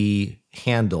easy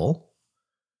handle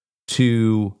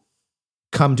to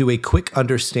come to a quick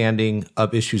understanding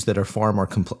of issues that are far more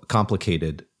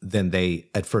complicated than they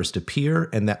at first appear,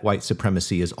 and that white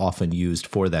supremacy is often used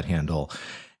for that handle.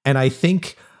 And I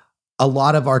think a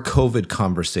lot of our COVID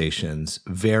conversations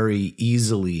very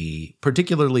easily,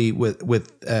 particularly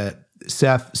with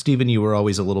Seph, Stephen, you were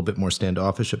always a little bit more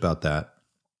standoffish about that.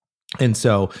 And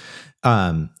so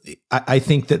I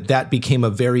think that became a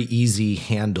very easy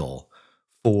handle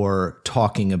for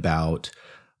talking about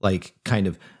like kind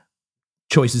of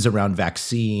choices around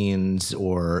vaccines,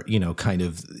 or, kind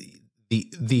of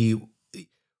the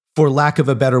for lack of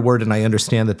a better word, and I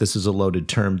understand that this is a loaded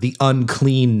term, the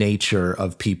unclean nature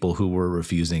of people who were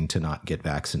refusing to not get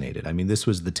vaccinated. I mean, this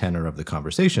was the tenor of the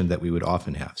conversation that we would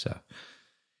often have, Seph.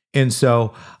 And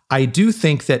so I do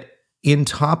think that in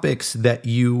topics that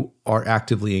you are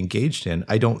actively engaged in,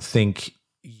 I don't think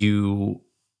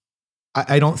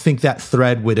that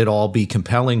thread would at all be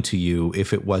compelling to you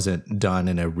if it wasn't done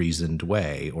in a reasoned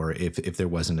way, or if there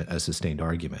wasn't a sustained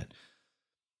argument.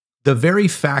 The very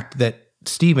fact that,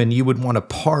 Stephen, you would want to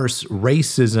parse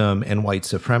racism and white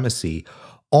supremacy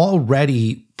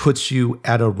already puts you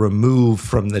at a remove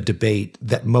from the debate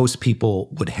that most people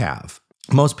would have.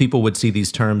 Most people would see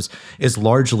these terms as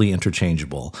largely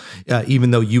interchangeable, even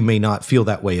though you may not feel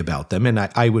that way about them. And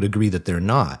I would agree that they're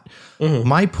not. Mm-hmm.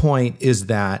 My point is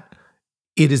that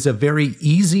it is a very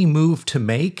easy move to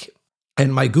make.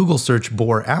 And my Google search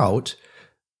bore out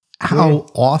how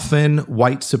often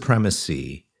white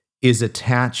supremacy is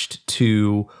attached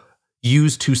to,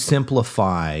 used to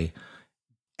simplify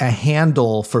a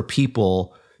handle for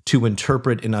people to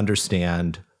interpret and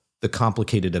understand the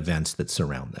complicated events that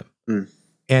surround them.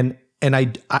 And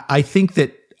I think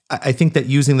that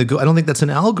using the Google, I don't think that's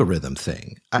an algorithm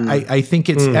thing. I think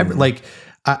it's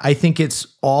I think it's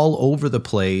all over the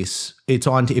place. It's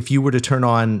on, if you were to turn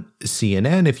on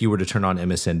CNN, if you were to turn on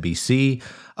MSNBC,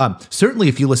 certainly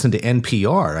if you listen to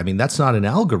NPR, I mean, that's not an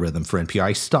algorithm for NPR.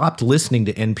 I stopped listening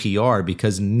to NPR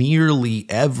because nearly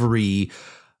every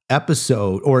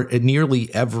episode, or nearly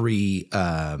every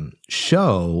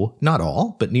show, not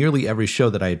all, but nearly every show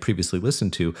that I had previously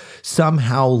listened to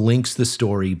somehow links the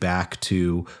story back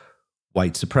to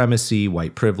white supremacy,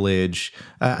 white privilege.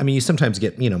 I mean, you sometimes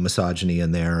get, misogyny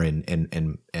in there, and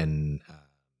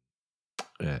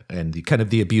the kind of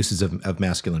the abuses of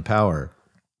masculine power.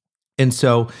 And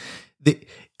so,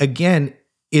 again,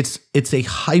 it's a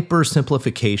hyper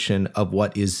simplification of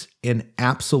what is an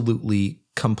absolutely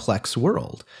complex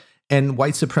world. And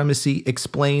white supremacy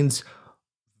explains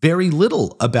very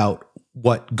little about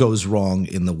what goes wrong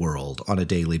in the world on a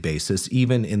daily basis,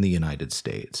 even in the United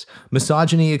States.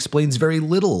 Misogyny explains very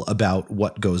little about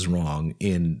what goes wrong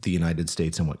in the United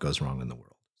States and what goes wrong in the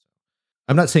world.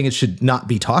 I'm not saying it should not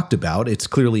be talked about. It's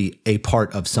clearly a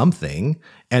part of something,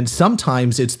 and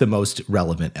sometimes it's the most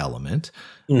relevant element,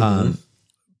 but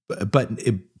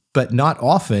not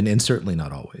often, and certainly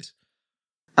not always.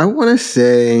 I want to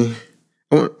say,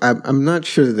 I'm not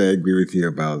sure that I agree with you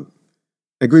about.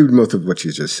 I agree with most of what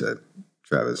you just said,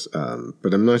 Travis,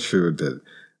 but I'm not sure that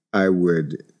I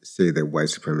would say that white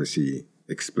supremacy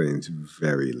explains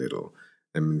very little.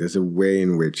 I mean, there's a way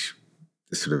in which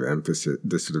this sort of emphasis,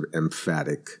 this sort of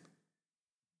emphatic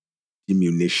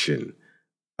diminution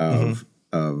of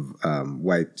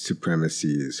white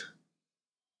supremacies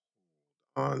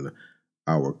on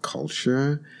our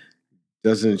culture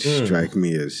doesn't strike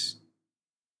me as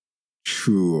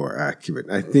true or accurate.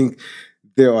 I think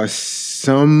there are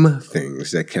some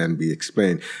things that can be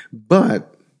explained,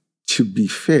 but to be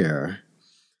fair,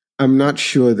 I'm not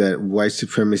sure that white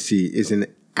supremacy is an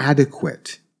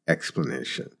adequate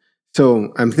explanation.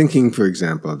 So I'm thinking, for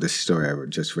example, of this story I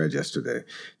just read yesterday.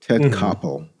 Ted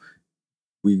Koppel.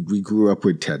 We grew up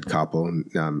with Ted Koppel,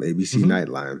 ABC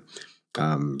Nightline.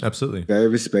 Absolutely. Very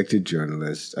respected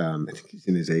journalist. I think he's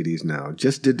in his 80s now.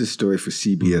 Just did the story for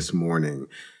CBS Morning,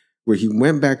 where he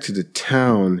went back to the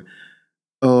town.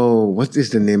 Oh, what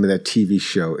is the name of that TV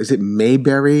show? Is it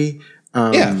Mayberry?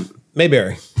 Yeah,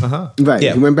 Mayberry. Right.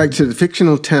 Yeah. He went back to the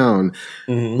fictional town.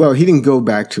 Well, he didn't go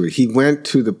back to it. He went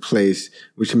to the place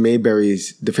which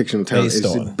Mayberry's, the fictional town, is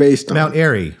based on. Mount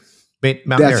Airy.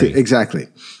 Mount That's Airy. It, exactly.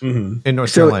 In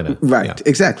North Carolina. Right,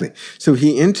 exactly. So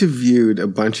he interviewed a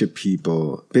bunch of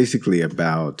people basically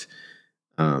about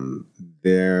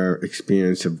their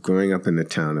experience of growing up in the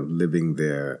town, of living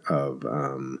there, of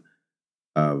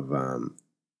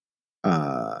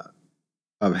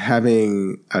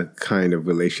having a kind of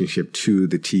relationship to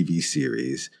the TV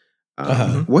series.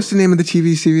 What's the name of the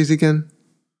TV series again?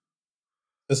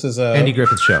 This is Andy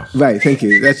Griffith's show. Right. Thank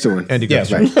you. That's the one. Andy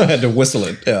Griffith's right. show. I had to whistle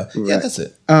it. Yeah. Right. Yeah, that's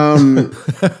it.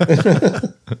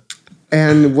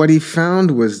 And what he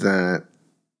found was that,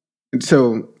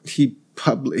 so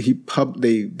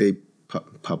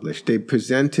they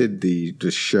presented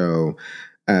the show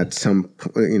at some,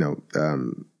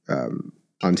 on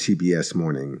CBS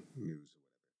Morning News.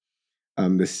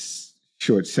 This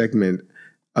short segment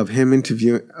of him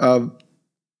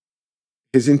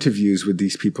his interviews with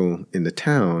these people in the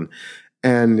town.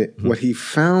 And what he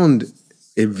found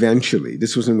eventually,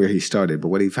 this wasn't where he started, but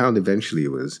what he found eventually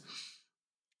was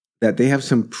that they have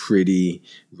some pretty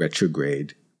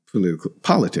retrograde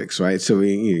politics, right? So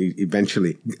he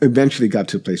eventually got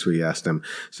to a place where he asked them,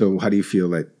 so how do you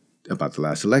feel about the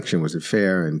last election? Was it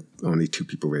fair? And only 2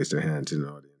 people raised their hands in the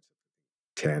audience,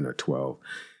 10 or 12.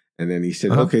 And then he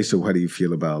said, okay, so how do you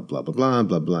feel about blah, blah, blah,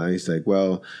 blah, blah? He's like,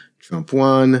 well, Trump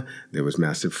won. There was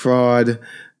massive fraud.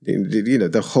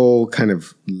 The whole kind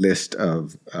of list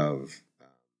of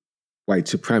white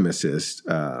supremacist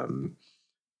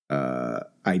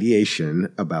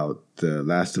ideation about the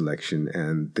last election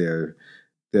and their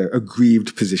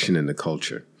aggrieved position in the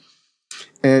culture.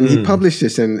 And he published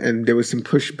this, and there was some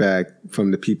pushback from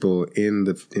the people in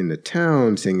the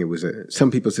town saying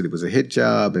some people said it was a hit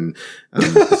job, and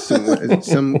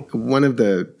one of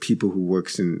the people who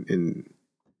works in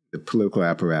the political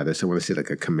apparatus, I want to say like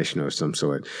a commissioner of some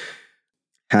sort,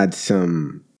 had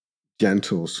some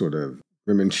gentle sort of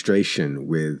remonstration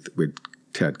with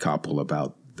Ted Koppel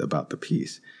about the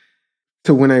piece.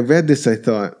 So when I read this, I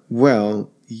thought,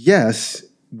 well, yes,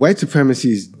 white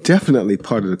supremacy is definitely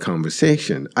part of the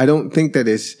conversation. I don't think that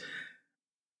it's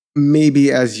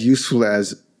maybe as useful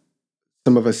as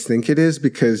some of us think it is,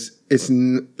 because it's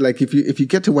like if you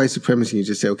get to white supremacy and you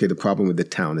just say, okay, the problem with the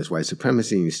town is white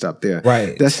supremacy, and you stop there,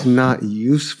 right? That's not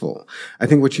useful. I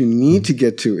think what you need to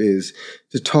get to is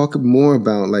to talk more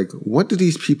about, like, what do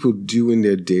these people do in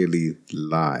their daily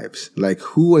lives? Like,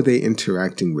 who are they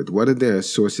interacting with? What are their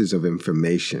sources of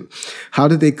information? How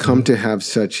did they come to have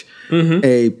such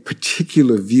a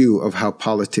particular view of how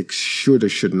politics should or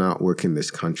should not work in this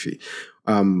country?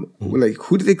 Like,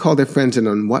 who do they call their friends, and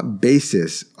on what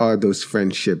basis are those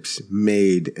friendships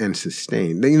made and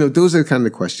sustained? Those are kind of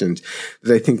the questions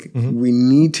that I think we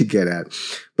need to get at.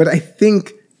 But I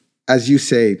think, as you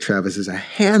say, Travis, is a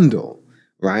handle,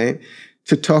 right,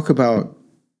 to talk about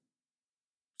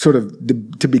sort of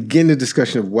to begin the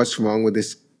discussion of what's wrong with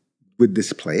this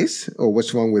place, or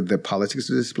what's wrong with the politics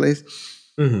of this place.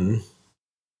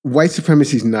 White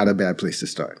supremacy is not a bad place to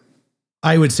start.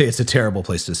 I would say it's a terrible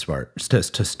place to start. To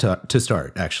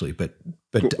start, actually, but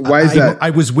why is that?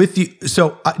 I was with you.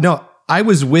 So I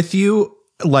was with you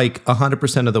like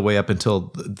 100% of the way up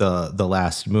until the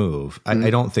last move. I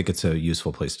don't think it's a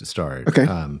useful place to start. Okay.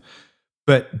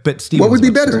 But Steve, what would be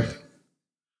better?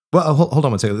 Well, hold on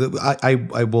one second. I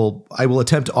will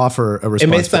attempt to offer a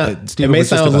response. It may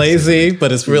sound lazy,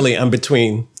 but it's really in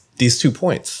between these 2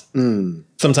 points.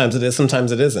 Sometimes it is,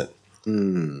 sometimes it isn't.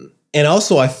 And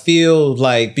also, I feel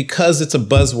like because it's a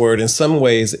buzzword, in some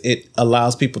ways, it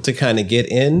allows people to kind of get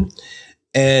in.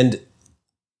 And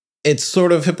it's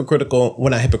sort of hypocritical.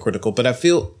 Well, not hypocritical, but I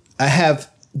feel I have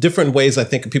different ways I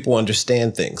think people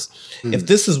understand things. If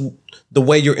this is the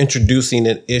way you're introducing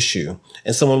an issue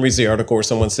and someone reads the article or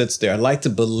someone sits there, I'd like to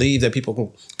believe that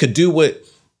people could do what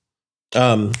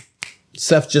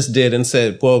Seph just did and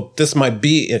said, well, this might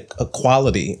be a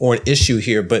quality or an issue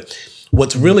here, but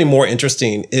what's really more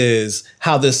interesting is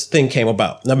how this thing came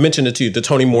about. And I've mentioned it to you, the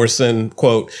Toni Morrison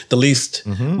quote, the least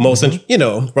most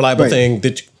reliable thing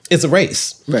that is a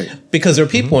race. Right. Because there are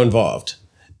people involved.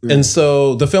 And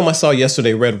so the film I saw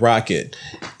yesterday, Red Rocket,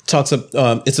 talks of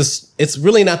it's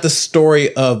really not the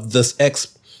story of this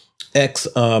ex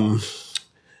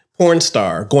porn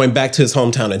star going back to his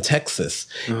hometown in Texas.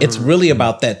 It's really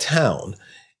about that town.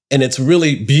 And it's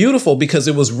really beautiful because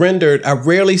it was rendered. I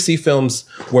rarely see films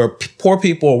where poor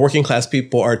people or working class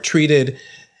people are treated.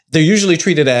 They're usually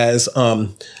treated as,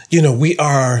 we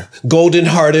are golden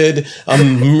hearted,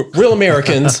 real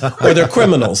Americans, or they're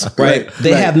criminals, right?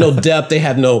 They have no depth. They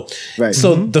have no. Right.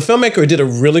 So the filmmaker did a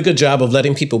really good job of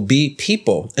letting people be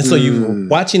people. And so you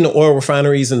watching the oil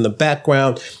refineries in the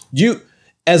background,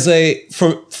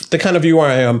 from the kind of viewer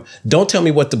I am, don't tell me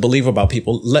what to believe about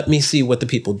people. Let me see what the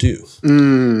people do.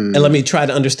 And let me try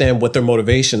to understand what their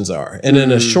motivations are. And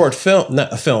in a short film,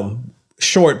 not a film,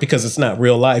 short because it's not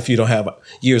real life. You don't have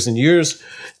years and years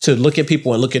to look at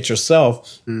people and look at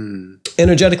yourself.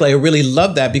 Energetically, I really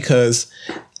love that because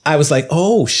I was like,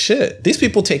 oh shit, these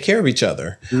people take care of each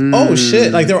other. Oh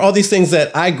shit. Like there are all these things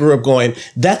that I grew up going,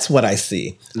 that's what I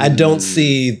see. I don't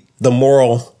see the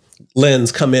moral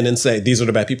lens come in and say, these are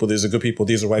the bad people, these are good people,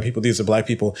 these are white people, these are black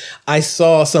people. I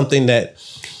saw something that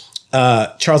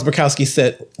Charles Bukowski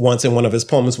said once in one of his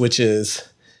poems, which is,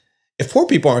 if poor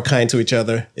people aren't kind to each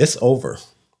other, it's over.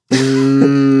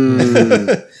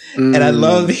 And I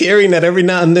love hearing that every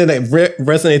now and then. It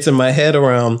resonates in my head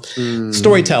around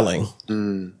storytelling.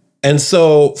 And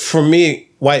so for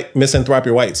me, white misanthropy,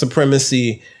 white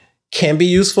supremacy can be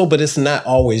useful, but it's not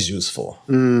always useful.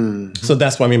 So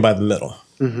that's what I mean by the middle.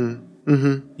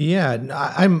 Yeah,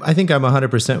 I think I'm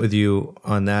 100% with you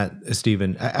on that,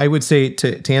 Stephen. I would say,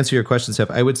 to answer your question,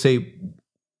 Seph, I would say,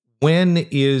 when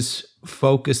is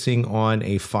focusing on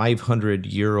a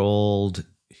 500-year-old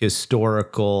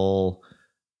historical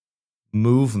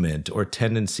movement or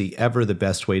tendency ever the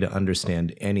best way to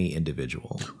understand any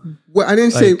individual? Well, I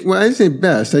didn't say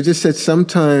best. I just said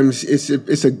sometimes it's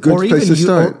a good place to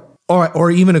start,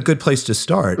 or even a good place to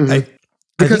start. I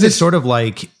think it's sort of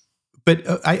like. But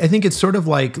I think it's sort of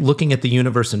like looking at the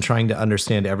universe and trying to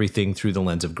understand everything through the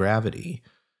lens of gravity.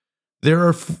 There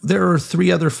are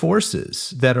three other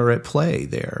forces that are at play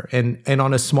there, and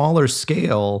on a smaller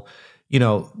scale,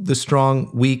 the strong,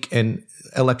 weak, and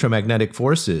electromagnetic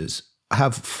forces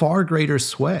have far greater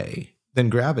sway than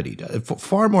gravity does.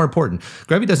 Far more important.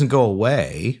 Gravity doesn't go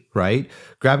away, right?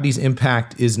 Gravity's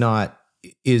impact is not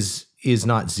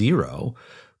zero,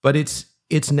 but it's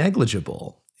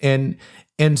negligible.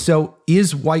 And so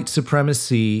is white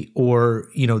supremacy, or,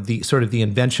 the sort of the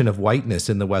invention of whiteness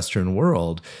in the Western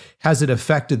world, has it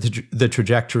affected the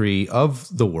trajectory of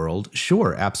the world?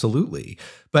 Sure, absolutely.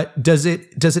 But does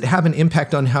it have an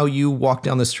impact on how you walk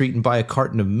down the street and buy a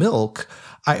carton of milk?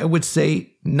 I would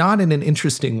say not in an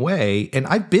interesting way. And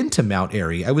I've been to Mount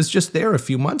Airy. I was just there a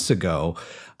few months ago,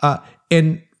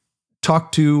 and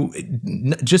talked to,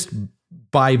 just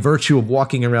by virtue of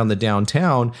walking around the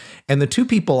downtown. And the two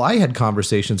people I had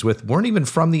conversations with weren't even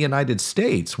from the United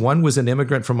States. One was an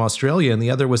immigrant from Australia, and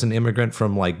the other was an immigrant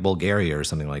from like Bulgaria or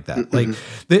something like that.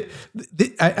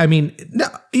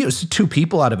 It's two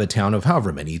people out of a town of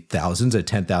however many thousands,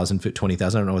 10,000,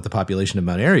 20,000. I don't know what the population of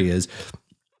Mount Airy is.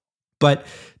 But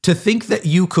to think that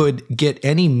you could get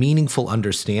any meaningful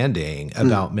understanding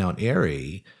about Mount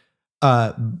Airy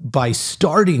by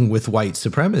starting with white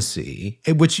supremacy,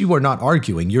 which you are not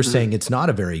arguing, you're saying it's not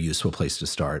a very useful place to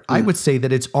start. I would say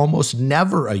that it's almost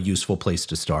never a useful place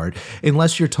to start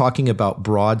unless you're talking about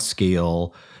broad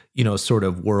scale, sort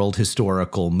of world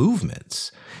historical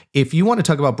movements. If you want to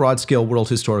talk about broad scale world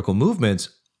historical movements,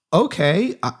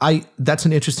 okay, that's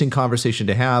an interesting conversation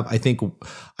to have. I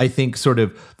think sort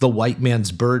of the white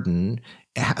man's burden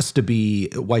has to be,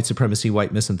 white supremacy,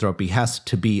 white misanthropy has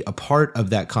to be a part of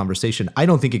that conversation. I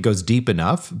don't think it goes deep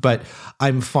enough, but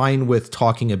I'm fine with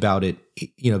talking about it,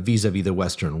 vis-a-vis the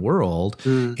Western world.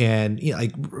 And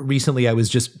like recently I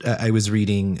was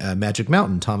reading Magic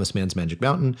Mountain, Thomas Mann's Magic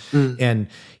Mountain, and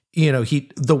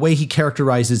the way he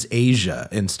characterizes Asia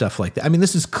and stuff like that. I mean,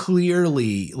 this is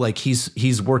clearly like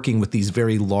he's working with these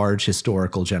very large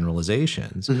historical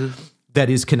generalizations. That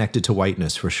is connected to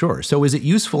whiteness for sure. So is it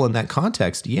useful in that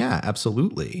context? Yeah,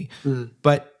 absolutely.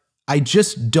 But I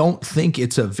just don't think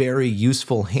it's a very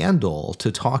useful handle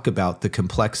to talk about the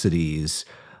complexities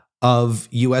of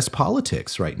U.S.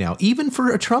 politics right now, even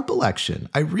for a Trump election.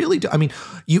 I really do. I mean,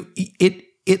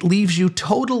 it leaves you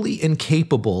totally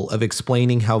incapable of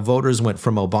explaining how voters went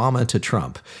from Obama to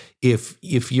Trump.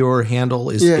 If your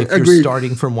handle is, if you're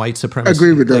starting from white supremacy,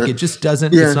 agree with that. Like it just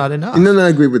doesn't, it's not enough. No, I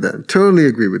agree with that. Totally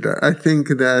agree with that. I think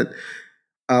that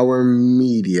our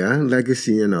media,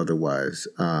 legacy and otherwise,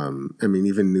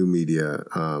 even new media,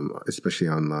 especially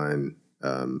online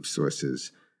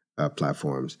sources,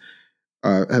 platforms,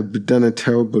 have done a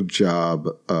terrible job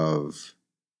of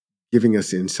giving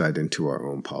us insight into our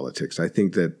own politics. I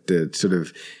think that the sort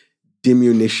of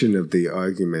diminution of the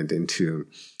argument into,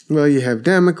 well, you have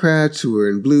Democrats who are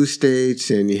in blue states,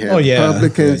 and you have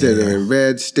Republicans that are in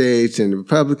red states, and the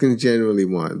Republicans generally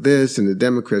want this, and the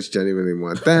Democrats generally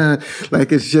want that.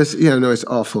 Like, it's just, it's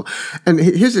awful. And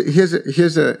here's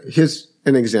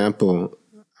an example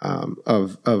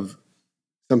of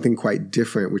something quite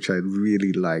different, which I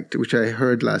really liked, which I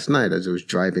heard last night as I was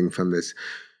driving from this,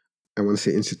 I want to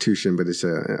say institution, but it's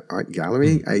an art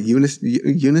gallery,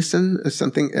 Unison or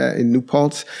something in New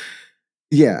Paltz.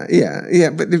 Yeah.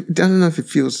 But I don't know if it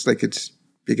feels like it's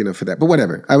big enough for that. But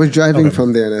whatever. I was driving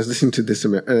from there, and I was listening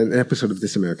to an episode of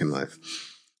This American Life.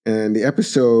 And the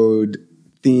episode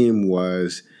theme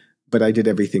was, "But I Did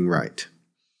Everything Right."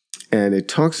 And it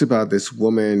talks about this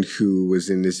woman who was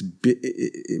in this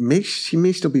she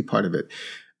may still be part of it,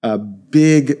 a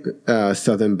big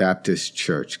Southern Baptist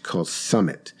church called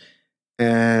Summit.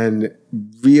 And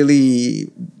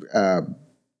really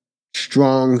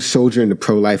strong soldier in the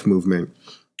pro-life movement,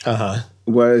 Uh-huh.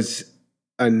 was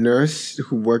a nurse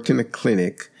who worked in a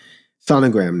clinic,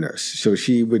 sonogram nurse. So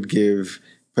she would give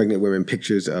pregnant women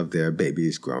pictures of their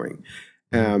babies growing.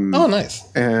 Oh, nice.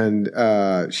 And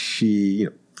she,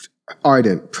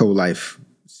 ardent pro-life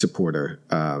supporter,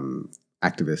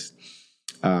 activist,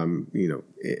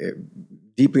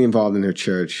 deeply involved in her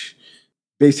church,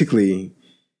 basically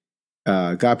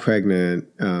got pregnant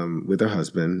with her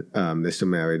husband. They're still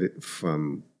married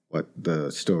from what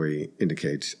the story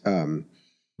indicates. And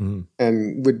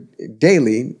would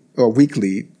daily or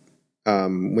weekly,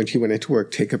 when she went into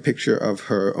work, take a picture of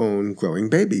her own growing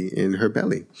baby in her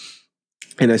belly.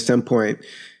 And at some point,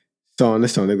 saw on the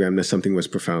sonogram that something was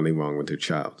profoundly wrong with her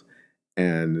child,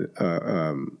 and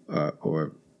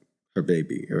or her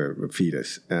baby or her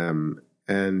fetus.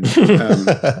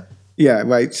 Yeah,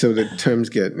 right. So the terms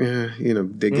get,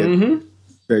 they get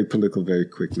very political very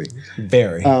quickly.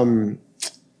 Very.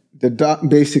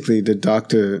 Basically, the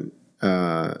doctor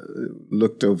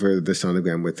looked over the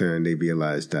sonogram with her, and they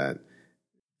realized that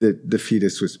the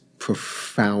fetus was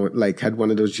profound, like had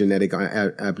one of those genetic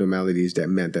abnormalities that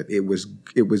meant that it was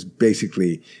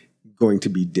basically going to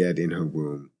be dead in her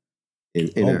womb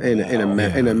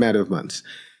in a matter of months.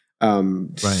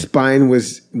 Spine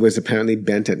was apparently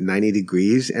bent at 90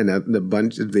 degrees, and the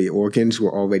bunch of the organs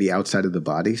were already outside of the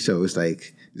body. So it was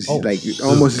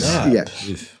almost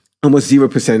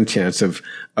 0% chance of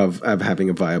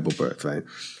having a viable birth. Right?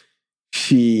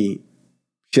 She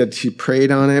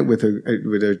prayed on it with her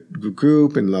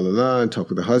group and and talked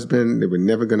with her husband. They were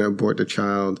never going to abort the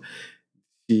child.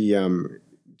 She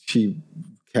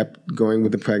kept going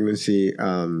with the pregnancy.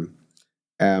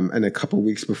 And a couple of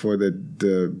weeks before the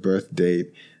birth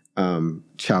date,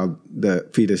 the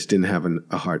fetus didn't have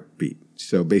a heartbeat.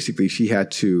 So basically, they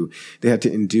had to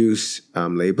induce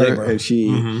labor, and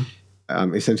she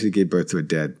essentially gave birth to a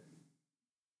dead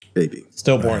baby,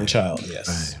 stillborn child.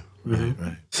 Yes. Right.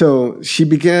 So she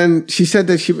said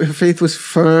that her faith was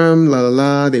firm.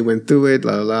 They went through it.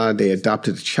 They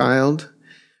adopted a child.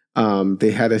 She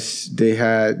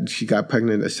got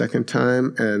pregnant a second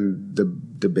time, and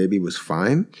the baby was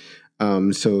fine.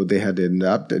 So they had an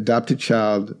adopted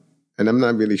child, and I'm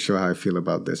not really sure how I feel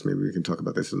about this. Maybe we can talk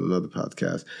about this in another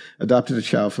podcast. Adopted a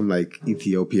child from like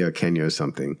Ethiopia or Kenya or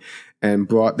something, and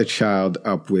brought the child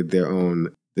up with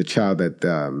the child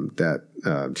that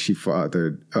she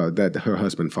fathered, that her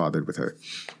husband fathered with her.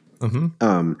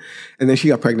 And then she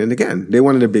got pregnant again. They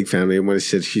wanted a big family.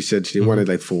 She said she wanted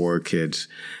like 4 kids.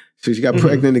 So she got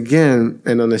pregnant again,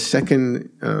 and on the second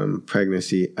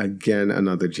pregnancy, again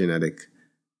another genetic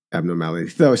abnormality.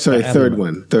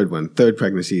 Third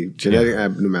pregnancy, genetic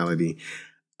abnormality.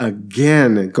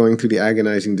 Again, going through the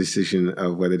agonizing decision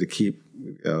of whether to keep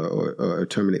or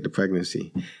terminate the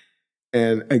pregnancy,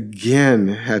 and again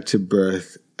had to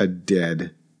birth a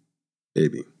dead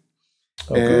baby.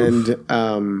 And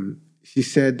she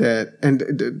said that, and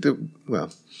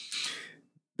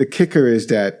the kicker is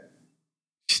that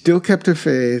she still kept her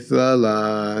faith,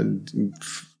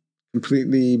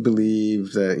 completely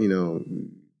believed that,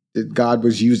 that God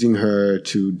was using her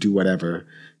to do whatever,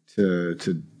 to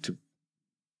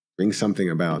bring something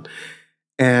about.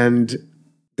 And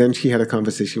then she had a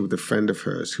conversation with a friend of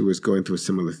hers who was going through a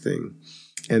similar thing.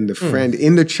 And the friend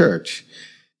in the church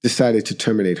decided to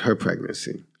terminate her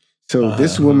pregnancy. So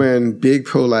this woman, big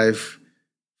pro-life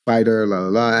fighter,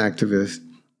 activist,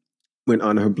 went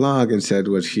on her blog and said,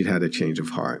 she'd had a change of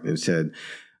heart, and said,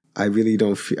 I really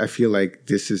don't I feel like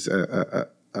this is a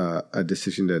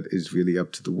decision that is really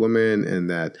up to the woman, and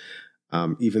that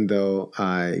even though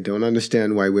I don't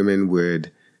understand why women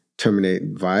would terminate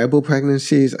viable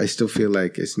pregnancies, I still feel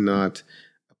like it's not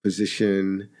a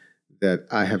position that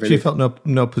I have. She felt no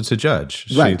to judge.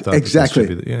 Right, she thought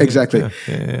exactly, exactly.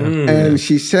 Yeah. And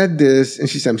she said this, and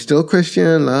she said, I'm still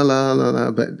Christian,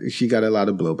 but she got a lot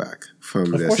of blowback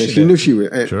from this. And she knew she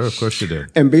would. Sure, of course she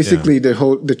did. And basically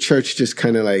the church just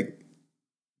kind of like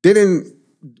didn't...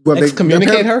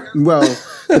 excommunicate her? Well,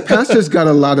 the pastors got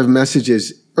a lot of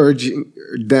messages urging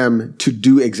them to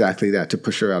do exactly that, to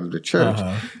push her out of the church.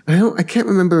 I can't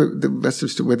remember the rest of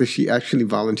the story, whether she actually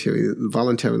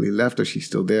voluntarily left or she's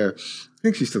still there. I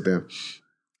think she's still there.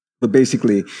 But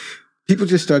basically, people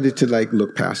just started to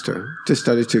look past her, just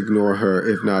started to ignore her,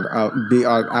 if not be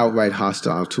outright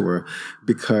hostile to her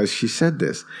because she said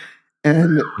this.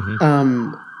 And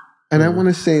I want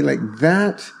to say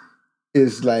that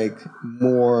is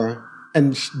more.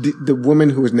 And the woman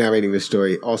who was narrating the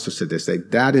story also said this,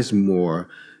 that is more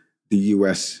the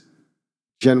U.S.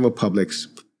 general public's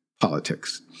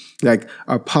politics. Like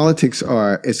our politics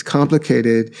it's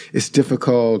complicated, it's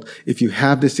difficult. If you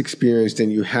have this experience,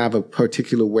 then you have a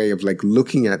particular way of like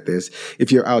looking at this.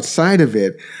 If you're outside of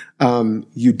it,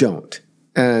 you don't.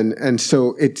 And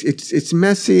so it's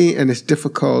messy and it's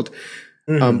difficult.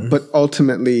 But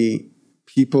ultimately,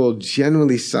 people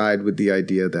generally side with the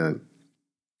idea that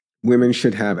women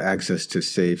should have access to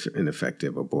safe and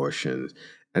effective abortions,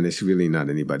 and it's really not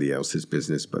anybody else's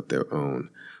business but their own.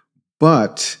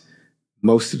 But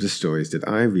most of the stories that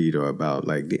I read are about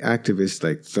like the activists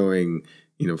like throwing,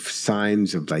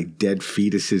 signs of like dead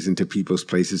fetuses into people's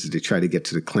places as they try to get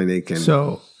to the clinic. And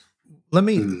so let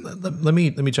me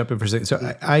jump in for a second. So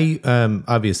I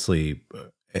obviously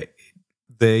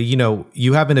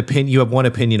you have an opinion, you have one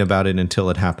opinion about it until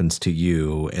it happens to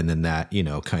you. And then that,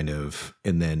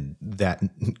 and then that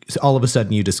all of a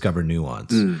sudden you discover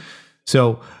nuance.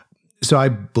 So I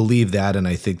believe that, and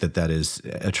I think that is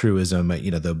a truism.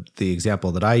 The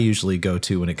example that I usually go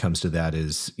to when it comes to that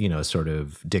is, sort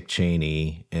of Dick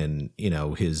Cheney and,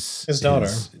 his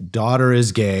daughter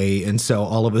is gay. And so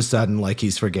all of a sudden, like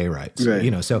he's for gay rights, right.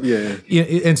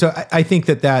 And so I think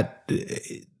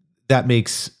that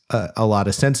makes a lot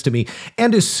of sense to me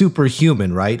and is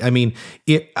superhuman, right? I mean,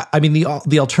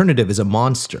 the alternative is a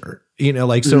monster,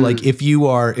 like if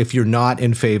you're not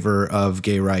in favor of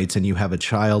gay rights and you have a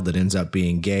child that ends up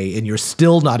being gay and you're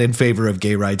still not in favor of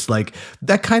gay rights, like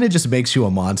that kind of just makes you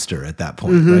a monster at that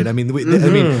point, right? I mean,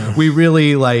 we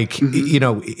really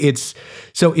it's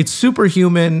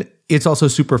superhuman. It's also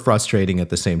super frustrating at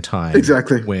the same time.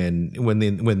 Exactly.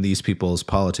 When these people's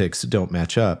politics don't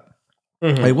match up.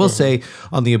 I will say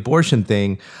on the abortion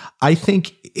thing, I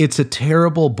think it's a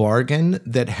terrible bargain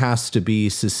that has to be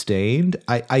sustained.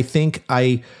 I think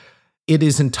it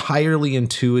is entirely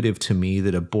intuitive to me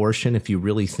that abortion, if you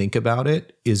really think about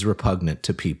it, is repugnant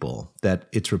to people, that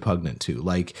it's repugnant to.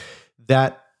 Like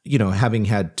that, having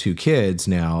had 2 kids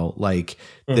now, like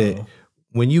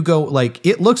when you go, like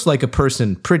it looks like a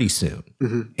person pretty soon.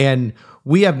 And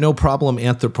we have no problem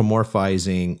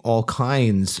anthropomorphizing all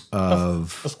kinds of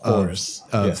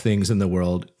things in the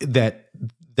world that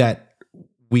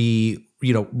we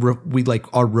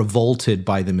are revolted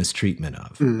by the mistreatment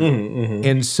of.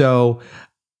 And so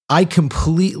I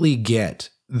completely get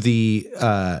the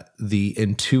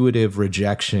intuitive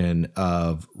rejection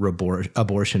of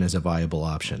abortion as a viable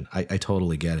option. I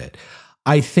totally get it.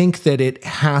 I think that it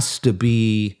has to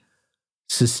be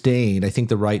sustained. I think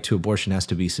the right to abortion has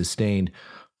to be sustained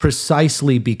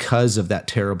precisely because of that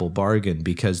terrible bargain,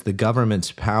 because the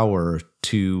government's power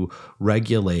to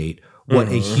regulate what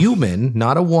a human,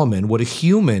 not a woman, what a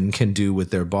human can do with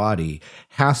their body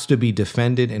has to be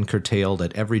defended and curtailed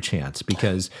at every chance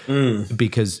because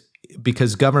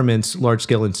governments,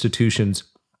 large-scale institutions,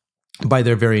 by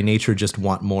their very nature, just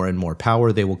want more and more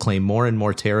power. They will claim more and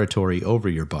more territory over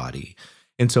your body.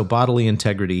 And so bodily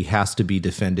integrity has to be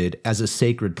defended as a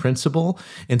sacred principle,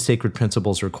 and sacred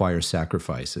principles require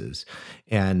sacrifices.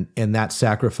 And that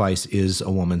sacrifice is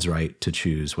a woman's right to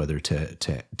choose whether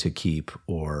to keep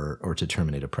or to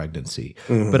terminate a pregnancy.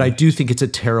 But I do think it's a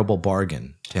terrible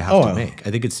bargain to have to make.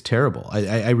 I think it's terrible.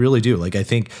 I really do. Like, I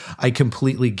think I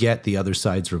completely get the other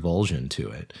side's revulsion to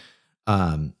it.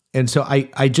 And so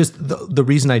I just, the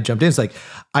reason I jumped in is like,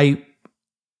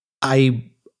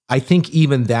 I think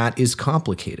even that is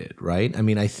complicated, right? I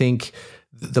mean, I think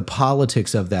the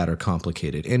politics of that are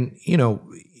complicated. And,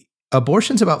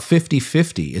 abortion's about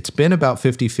 50-50. It's been about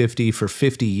 50-50 for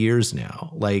 50 years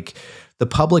now. Like, the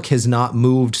public has not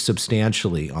moved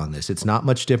substantially on this. It's not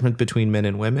much different between men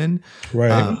and women.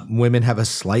 Right. Women have a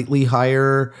slightly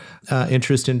higher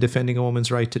interest in defending a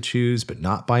woman's right to choose, but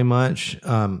not by much.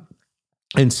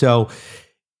 And so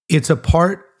it's a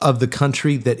part of the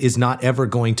country that is not ever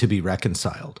going to be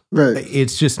reconciled. Right.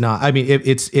 It's just not. I mean,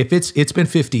 it's been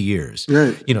 50 years.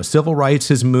 Right. Civil rights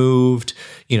has moved,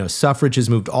 suffrage has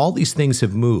moved. All these things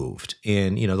have moved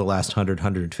in, the last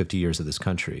 150 years of this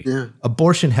country. Yeah.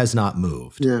 Abortion has not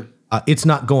moved. Yeah. It's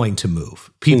not going to move.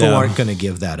 People aren't going to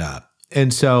give that up.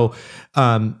 And so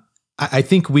I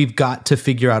think we've got to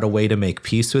figure out a way to make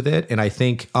peace with it. And I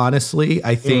think, honestly,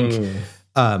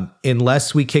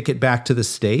 unless we kick it back to the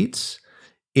states,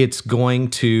 it's going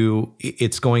to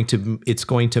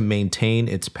maintain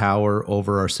its power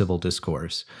over our civil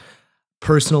discourse.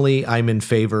 Personally, I'm in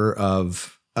favor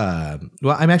of. I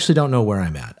actually don't know where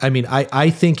I'm at. I mean, I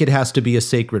think it has to be a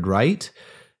sacred right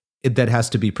that has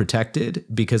to be protected,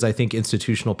 because I think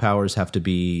institutional powers have to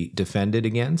be defended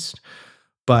against.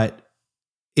 But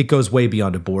it goes way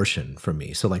beyond abortion for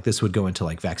me. So like this would go into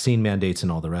like vaccine mandates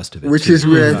and all the rest of it. Which is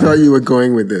where I thought you were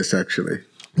going with this, actually.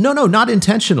 No, not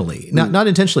intentionally. Not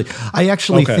intentionally. I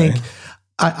actually think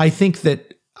I think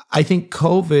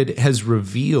COVID has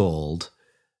revealed.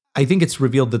 I think it's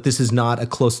revealed that this is not a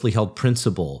closely held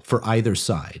principle for either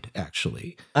side.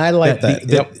 Actually, I like that.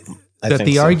 That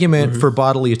the argument for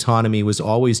bodily autonomy was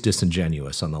always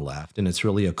disingenuous on the left, and it's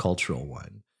really a cultural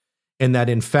one. And that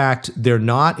in fact they're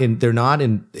not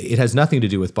in. It has nothing to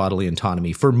do with bodily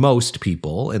autonomy for most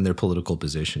people and their political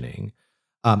positioning.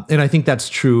 And I think that's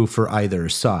true for either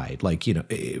side. Like,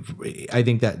 I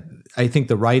think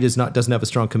the right doesn't have a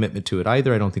strong commitment to it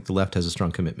either. I don't think the left has a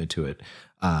strong commitment to it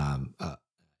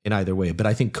in either way. But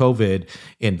I think COVID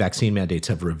and vaccine mandates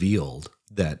have revealed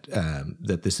that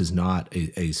this is not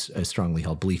a strongly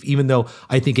held belief, even though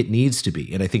I think it needs to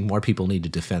be. And I think more people need to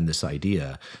defend this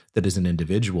idea that as an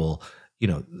individual,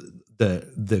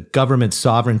 the government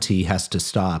sovereignty has to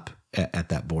stop at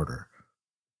that border.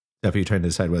 If you're trying to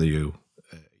decide whether you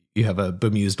have a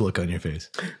bemused look on your face.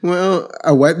 Well,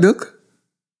 a what look?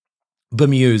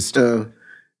 Bemused. I'm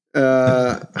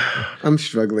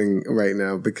struggling right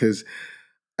now because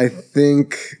I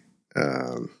think.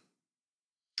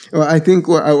 I think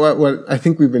I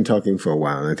think we've been talking for a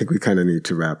while, and I think we kind of need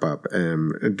to wrap up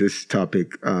this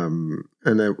topic. And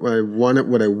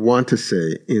what I want to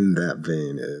say in that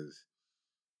vein is,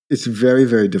 it's very,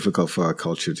 very difficult for our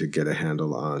culture to get a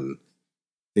handle on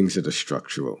things that are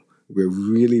structural. We're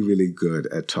really, really good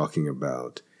at talking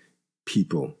about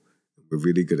people. We're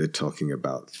really good at talking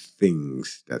about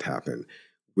things that happen.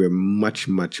 We're much,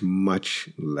 much, much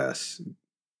less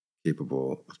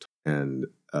capable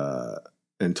of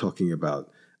and talking about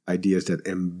ideas that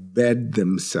embed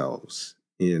themselves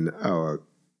in our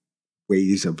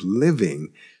ways of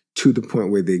living to the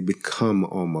point where they become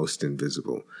almost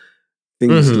invisible.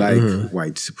 Things like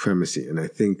white supremacy. And I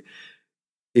think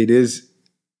it is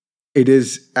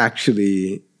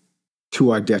actually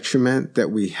to our detriment that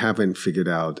we haven't figured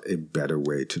out a better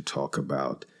way to talk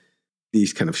about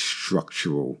these kind of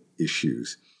structural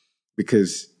issues.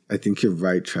 Because I think you're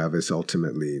right, Travis,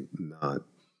 ultimately not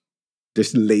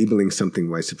just labeling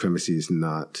something white supremacy is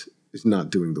not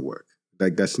doing the work.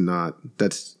 Like that's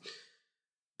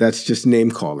just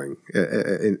name calling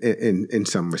in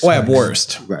some respects. Well, at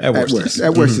worst, right? At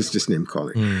worst, it's just name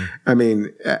calling. I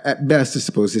mean, at best, I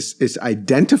suppose it's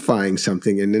identifying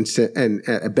something, and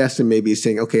at best, it may be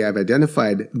saying, "Okay, I've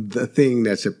identified the thing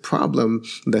that's a problem.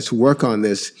 Let's work on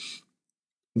this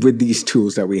with these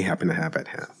tools that we happen to have at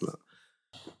hand."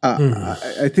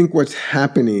 I think what's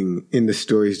happening in the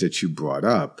stories that you brought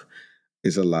up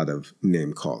is a lot of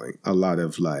name calling, a lot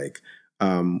of like,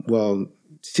 well,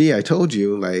 see, I told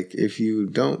you, like, if you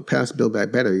don't pass Build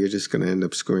Back Better, you're just going to end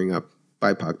up screwing up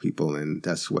BIPOC people, and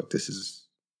that's what this is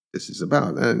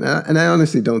about. And I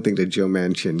honestly don't think that Joe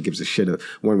Manchin gives a shit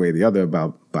one way or the other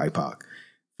about BIPOC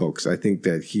folks. I think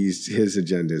that his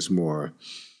agenda is more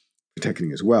protecting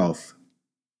his wealth,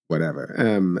 whatever.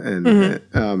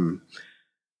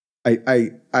 I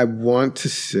want to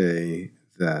say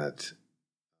that.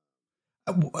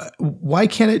 Why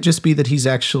can't it just be that he's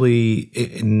actually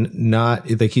not,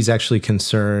 like he's actually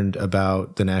concerned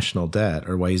about the national debt,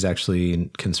 or why he's actually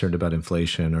concerned about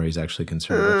inflation, or he's actually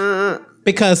concerned about...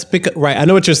 Because right, I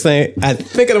know what you're saying. I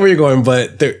think I know where you're going,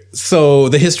 but so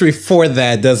the history for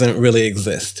that doesn't really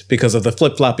exist because of the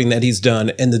flip-flopping that he's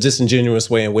done and the disingenuous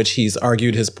way in which he's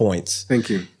argued his points. Thank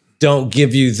you. Don't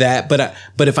give you that,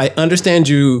 but if I understand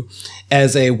you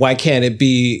as why can't it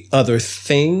be other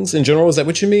things in general? Is that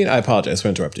what you mean? I apologize for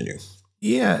interrupting you.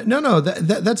 Yeah, no,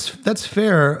 that's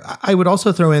fair. I would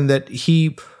also throw in that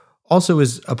he also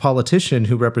is a politician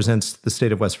who represents the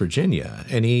state of West Virginia,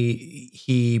 and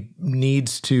he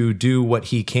needs to do what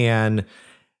he can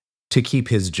to keep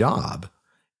his job.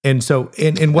 And so,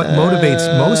 and what motivates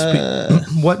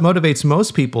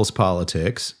most people's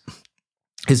politics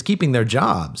is keeping their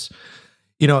jobs.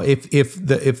 You know,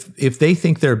 if they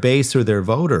think their base or their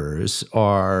voters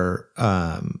are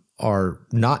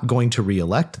not going to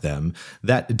reelect them,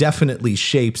 that definitely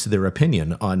shapes their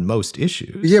opinion on most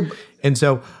issues. Yeah, and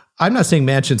so I'm not saying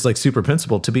Manchin's like super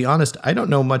principled. To be honest, I don't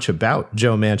know much about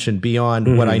Joe Manchin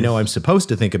beyond what I know I'm supposed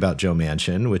to think about Joe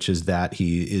Manchin, which is that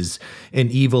he is an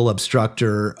evil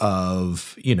obstructor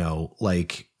of,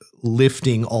 like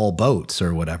lifting all boats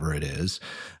or whatever it is.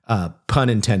 Pun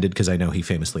intended, because I know he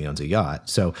famously owns a yacht.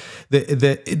 So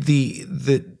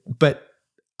but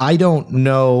I don't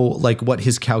know like what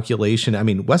his calculation. I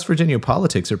mean, West Virginia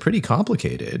politics are pretty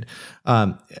complicated.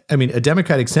 I mean, a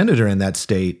Democratic senator in that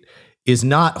state is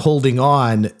not holding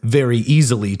on very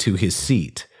easily to his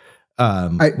seat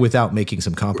without making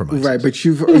some compromises. Right, but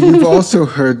you've also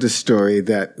heard the story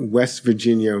that West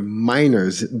Virginia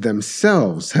miners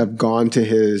themselves have gone to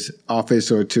his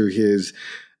office or to his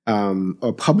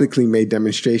or publicly made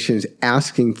demonstrations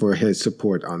asking for his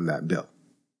support on that bill.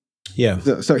 Yeah.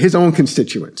 So his own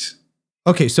constituents.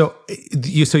 Okay, so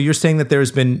you're saying that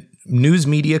there's been news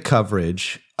media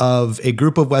coverage of a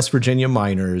group of West Virginia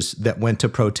miners that went to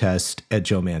protest at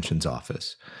Joe Manchin's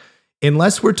office.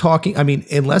 Unless we're talking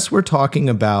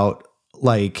about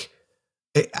like,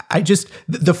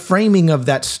 the framing of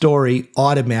that story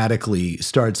automatically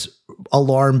starts,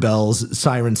 alarm bells,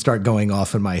 sirens start going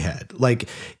off in my head. Like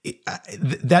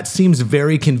that seems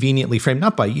very conveniently framed,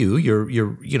 not by you.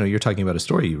 You're talking about a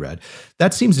story you read.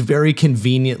 That seems very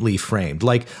conveniently framed.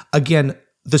 Like, again,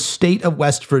 the state of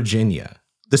West Virginia,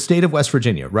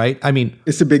 right? I mean,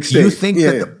 it's a big state. You think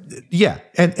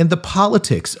and the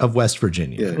politics of West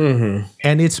Virginia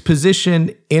and its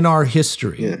position in our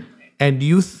history, and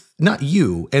not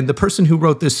you, and the person who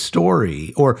wrote this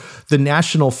story or the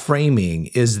national framing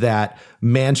is that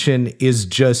Manchin is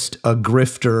just a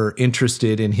grifter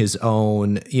interested in his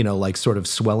own, like sort of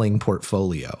swelling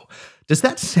portfolio. Does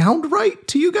that sound right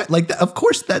to you guys? Like, of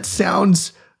course that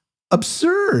sounds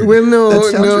absurd. Well,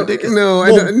 ridiculous.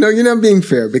 No, you're not being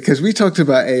fair, because we talked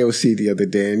about AOC the other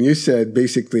day, and you said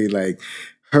basically like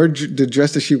the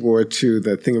dress that she wore to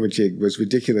the thingamajig was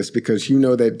ridiculous because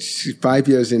that 5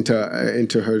 years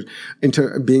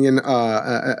into being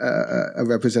a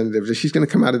representative, that she's going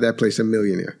to come out of that place a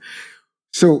millionaire.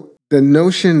 So the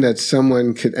notion that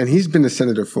someone could, and he's been a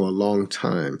senator for a long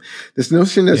time, this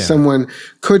notion that someone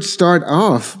could start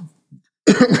off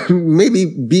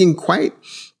maybe being quite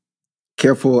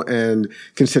careful and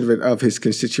considerate of his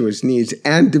constituents' needs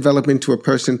and develop into a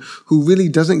person who really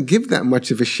doesn't give that much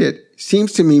of a shit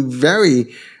seems to me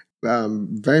very,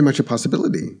 very much a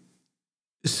possibility.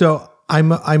 So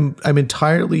I'm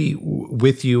entirely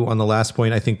with you on the last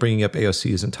point. I think bringing up AOC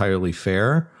is entirely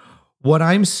fair. What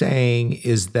I'm saying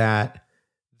is that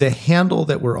the handle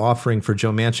that we're offering for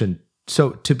Joe Manchin,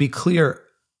 so to be clear,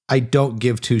 I don't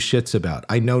give two shits about.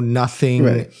 I know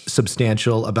nothing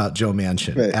substantial about Joe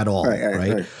Manchin at all,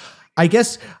 right? I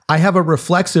guess I have a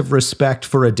reflexive respect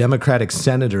for a Democratic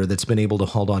senator that's been able to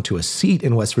hold on to a seat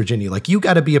in West Virginia. Like, you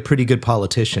got to be a pretty good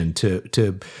politician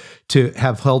to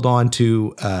have held on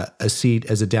to a seat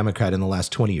as a Democrat in the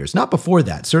last 20 years. Not before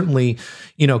that. Certainly,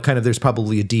 kind of there's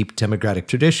probably a deep Democratic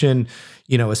tradition,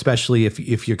 especially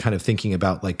if you're kind of thinking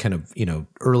about like kind of,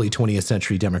 early 20th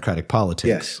century Democratic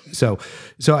politics. Yes.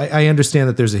 So I understand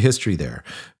that there's a history there,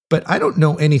 but I don't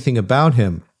know anything about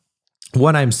him.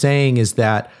 What I'm saying is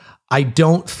that I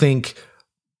don't think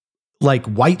like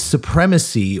white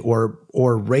supremacy or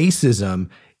racism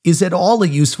is at all a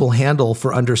useful handle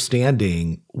for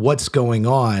understanding what's going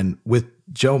on with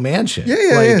Joe Manchin.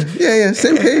 Yeah.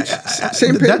 Same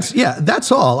page.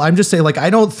 That's all. I'm just saying, like, I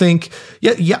don't think,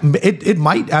 it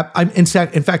might, in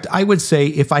fact, I would say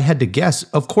if I had to guess,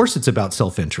 of course it's about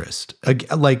self-interest,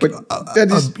 like,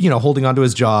 holding on to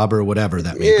his job or whatever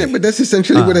that may be. Yeah, but that's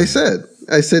essentially what I said.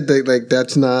 I said that, like,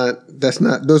 that's not,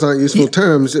 those aren't useful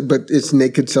terms, but it's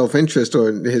naked self-interest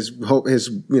or his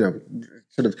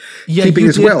sort of keeping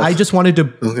his wealth. I just wanted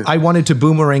to, I wanted to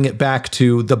boomerang it back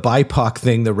to the BIPOC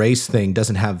thing. The race thing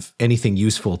doesn't have anything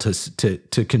useful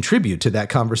to contribute to that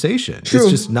conversation. True. It's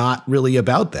just not really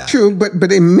about that. True,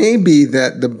 but it may be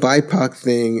that the BIPOC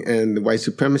thing and the white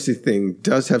supremacy thing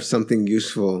does have something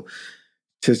useful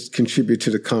to contribute to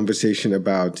the conversation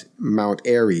about Mount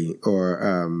Airy or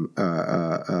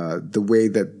the way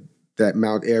that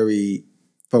Mount Airy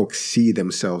folks see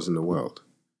themselves in the world.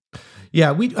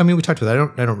 Yeah, we talked about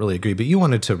that. I don't really agree, but you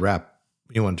wanted to wrap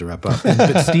up.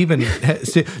 But Stephen,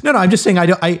 no, I'm just saying I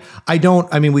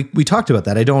don't. I mean, we talked about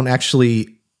that. I don't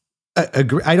actually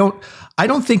agree. I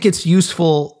don't think it's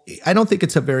useful. I don't think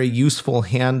it's a very useful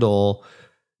handle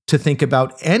to think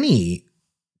about any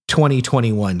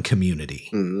 2021 community.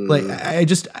 Like, I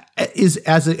just is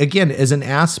as an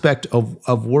aspect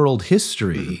of world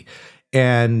history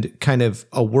and kind of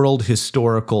a world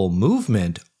historical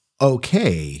movement.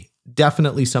 Okay.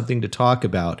 Definitely something to talk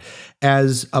about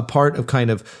as a part of kind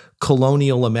of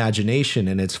colonial imagination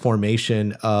and its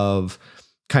formation of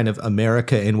kind of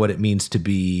America and what it means to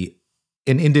be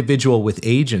an individual with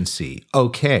agency.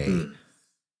 Okay.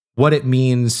 What it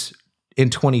means in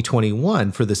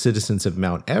 2021 for the citizens of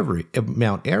Mount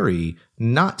Airy,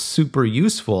 not super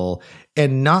useful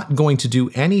and not going to do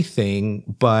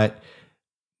anything but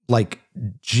like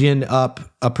gin up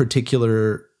a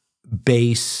particular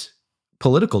base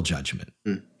political judgment.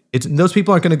 Those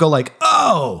people aren't going to go like,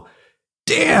 oh,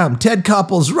 damn, Ted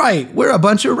Koppel's right. We're a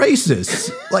bunch of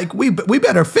racists. Like we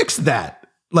better fix that.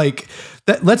 Like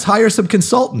that. Let's hire some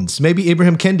consultants. Maybe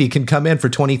Abraham Kendi can come in for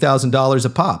 $20,000 a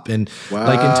pop and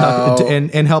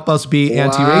and help us be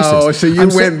anti-racist. Oh, so you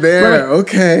went there. Right,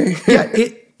 okay.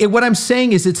 Yeah. What I'm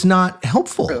saying is it's not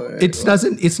helpful.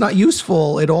 It's not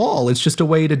useful at all. It's just a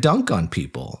way to dunk on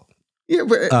people. Yeah,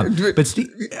 but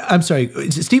I'm sorry.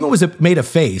 Stephen made a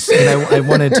face, and I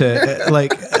wanted to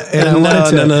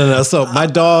No. So my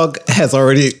dog has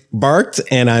already barked,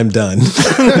 and I'm done.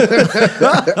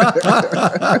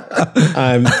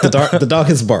 The dog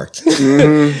has barked.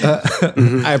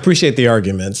 I appreciate the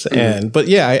arguments, but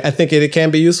yeah, I think it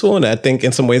can be useful, and I think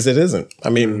in some ways it isn't. I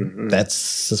mean,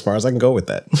 that's as far as I can go with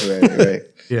that. Right.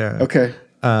 Yeah. Okay.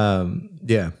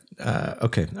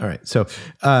 Okay. All right. So.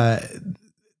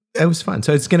 It was fun.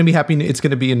 So it's going to be happy. It's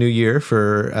going to be a new year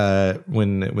for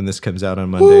when this comes out on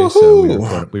Monday. Woo-hoo.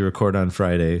 So we record on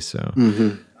Friday. So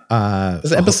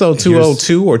is it episode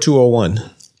 202 or 201?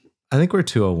 I think we're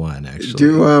 201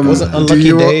 actually. Was it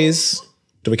Unlucky Days?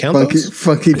 Do we count those?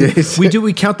 Funky Days. We do.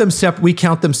 We count them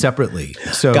separately.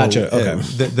 So gotcha. Okay.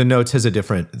 The notes has a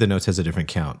different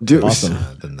count. Awesome.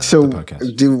 Than the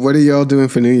podcast. What are y'all doing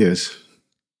for New Year's?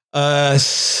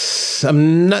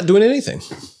 I'm not doing anything.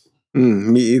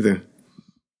 Me either.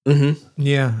 Mm-hmm.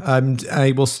 Yeah,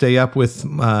 I will stay up with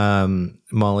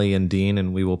Molly and Dean,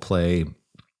 and we will play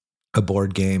a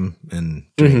board game and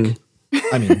drink.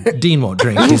 I mean, Dean won't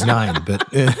drink; he's 9. But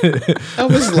I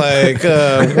was like,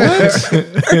 "What?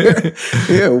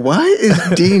 Yeah, why is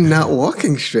Dean not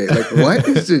walking straight? Like, what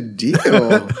is the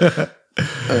deal?"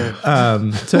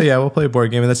 So yeah, we'll play a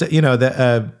board game, and that's it. You know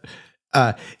that.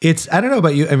 It's I don't know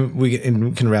about you. I mean, we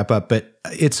can wrap up, but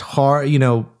it's hard. You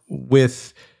know.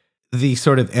 With the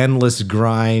sort of endless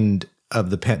grind of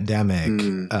the pandemic,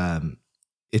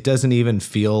 it doesn't even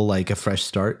feel like a fresh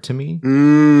start to me. You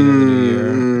know, the new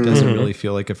year doesn't really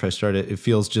feel like a fresh start. It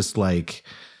feels just like,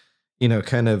 you know,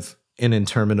 kind of an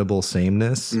interminable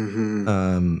sameness,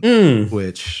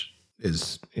 which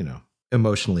is, you know,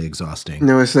 emotionally exhausting.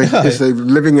 No, it's like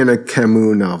living in a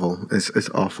Camus novel. It's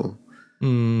awful.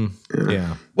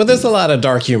 Yeah. Well, there's a lot of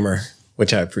dark humor,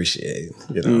 which I appreciate.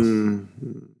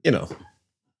 You know,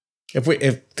 if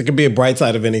there could be a bright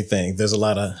side of anything, there's a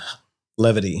lot of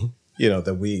levity. You know,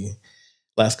 that we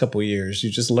last couple of years, you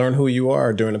just learn who you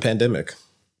are during a pandemic.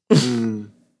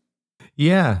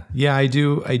 Yeah, I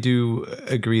do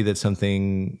agree that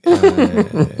something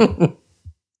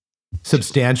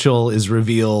substantial is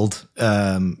revealed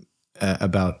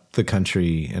about the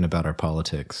country and about our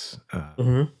politics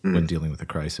when dealing with a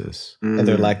crisis. And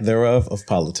their lack thereof of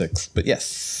politics. But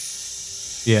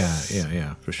yes.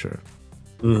 Yeah, for sure.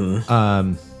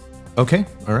 Okay,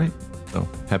 all right. So,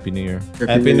 Happy New Year.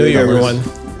 Happy New Year, everyone.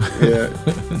 Yeah.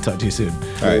 Talk to you soon.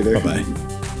 All right,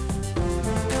 bye-bye.